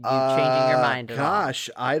 You changing your mind at all? Gosh,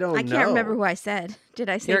 I don't know. I can't remember who I said. Did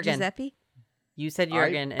I say Jurgen. Giuseppe? You said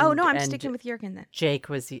Jurgen. Oh no, I'm and sticking with Jurgen then. Jake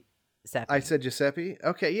was. Seppe. I said Giuseppe.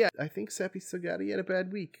 Okay, yeah. I think Seppe still got it. He had a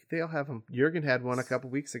bad week. They all have him. Jurgen had one a couple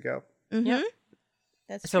weeks ago. Mm-hmm. Yep.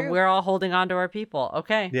 That's So true. we're all holding on to our people.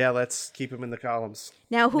 Okay. Yeah, let's keep him in the columns.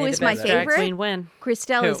 Now, who May is the my best drag favorite? queen win.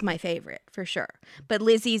 Christelle Who? is my favorite for sure, but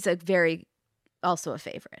Lizzie's also a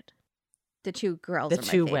favorite. The two girls, The are my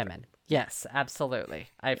two favorite. women. Yes, absolutely.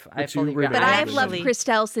 I two fully agree. women. But I I've loved actually-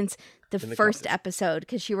 Christelle since the In the first colors. episode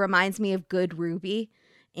because she reminds me of good Ruby,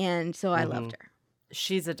 and so I loved her.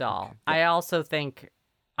 She's a doll. I also think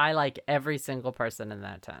I like every single person in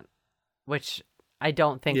that tent, which I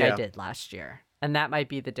don't think I Yeah. did last year. And that might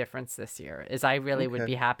be the difference this year. Is I really would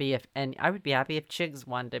Okay. be happy if Chigs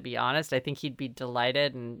won, to be honest. I think he'd be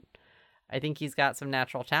delighted, and I think he's got some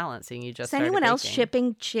natural talent, seeing he just Is started anyone else baking.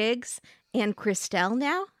 shipping Chigs and Christelle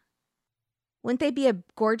now? Wouldn't they be a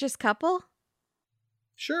gorgeous couple?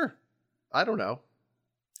 Sure. I don't know.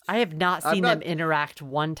 I have not I'm seen not- them interact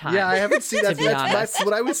one time. Yeah, I haven't seen that. To be honest. That's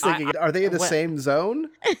what I was thinking. Are they in the what- same zone?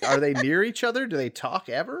 Are they near each other? Do they talk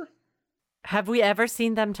ever? Have we ever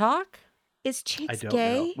seen them talk? Is I Chigs don't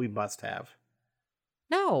gay? know. We must have.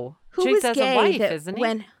 No. Who Chigs was has gay? a wife, that isn't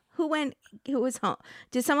he? Who was home?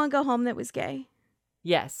 Did someone go home that was gay?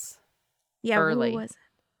 Yes. Yeah, Early. who was it?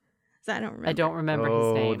 'Cause I don't remember. I don't remember his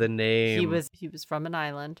Oh, name. the name. He was from an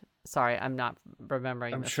island. Sorry, I'm not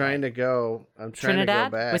remembering. I'm this trying right. to go. I'm trying Trinidad.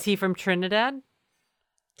 to go back. Was he from Trinidad?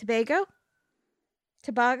 Tobago?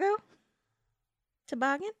 Tobago?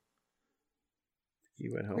 Toboggan? He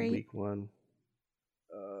went home Great. week 1.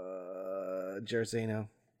 Jarzano.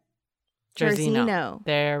 Jarzino.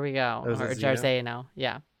 There we go. That was Or a Zeno? Jarzano.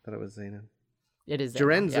 Yeah, Thought it was Zano. it is.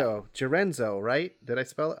 Zeno, yeah. Jarenzo, right? Did I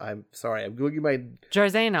spell it? I'm sorry. I'm looking at my.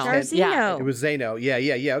 Jarzano. Jarzino. Yeah. It was Zano.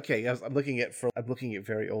 Yeah. Okay. I'm looking at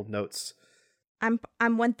very old notes. I'm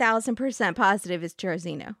 1000% positive it's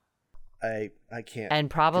Jarzino. I can't. And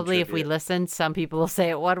probably if we contribute. listen, some people will say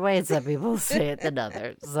it one way and some people will say it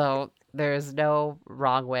another. So there's no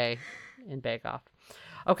wrong way in Bake Off.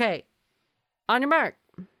 Okay. On your mark.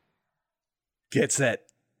 Get set.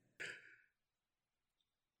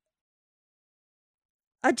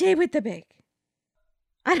 A Day with the Bake.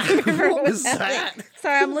 I don't remember What was that. that?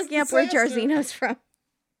 Sorry, I'm looking up where Disaster. Jarzino's from.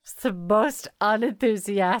 It's the most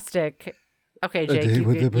unenthusiastic. Okay, Day Jake,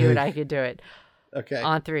 with the you and Bake. I can do it. Okay.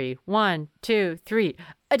 On 3. 1, 2, 3.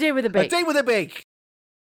 A Day with a A Bake. day with a bake.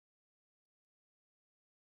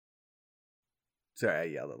 Sorry, I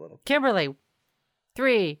yelled a little. Kimberly.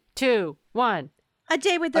 3, 2, 1. A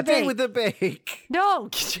Day with the A Bake. day with a bake. No,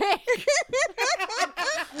 Jake.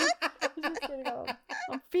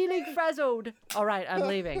 I'm feeling frazzled. All right, I'm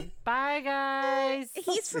leaving. Bye, guys.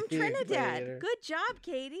 He's from See you Trinidad. later. Good job,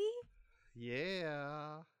 Katie.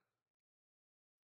 Yeah.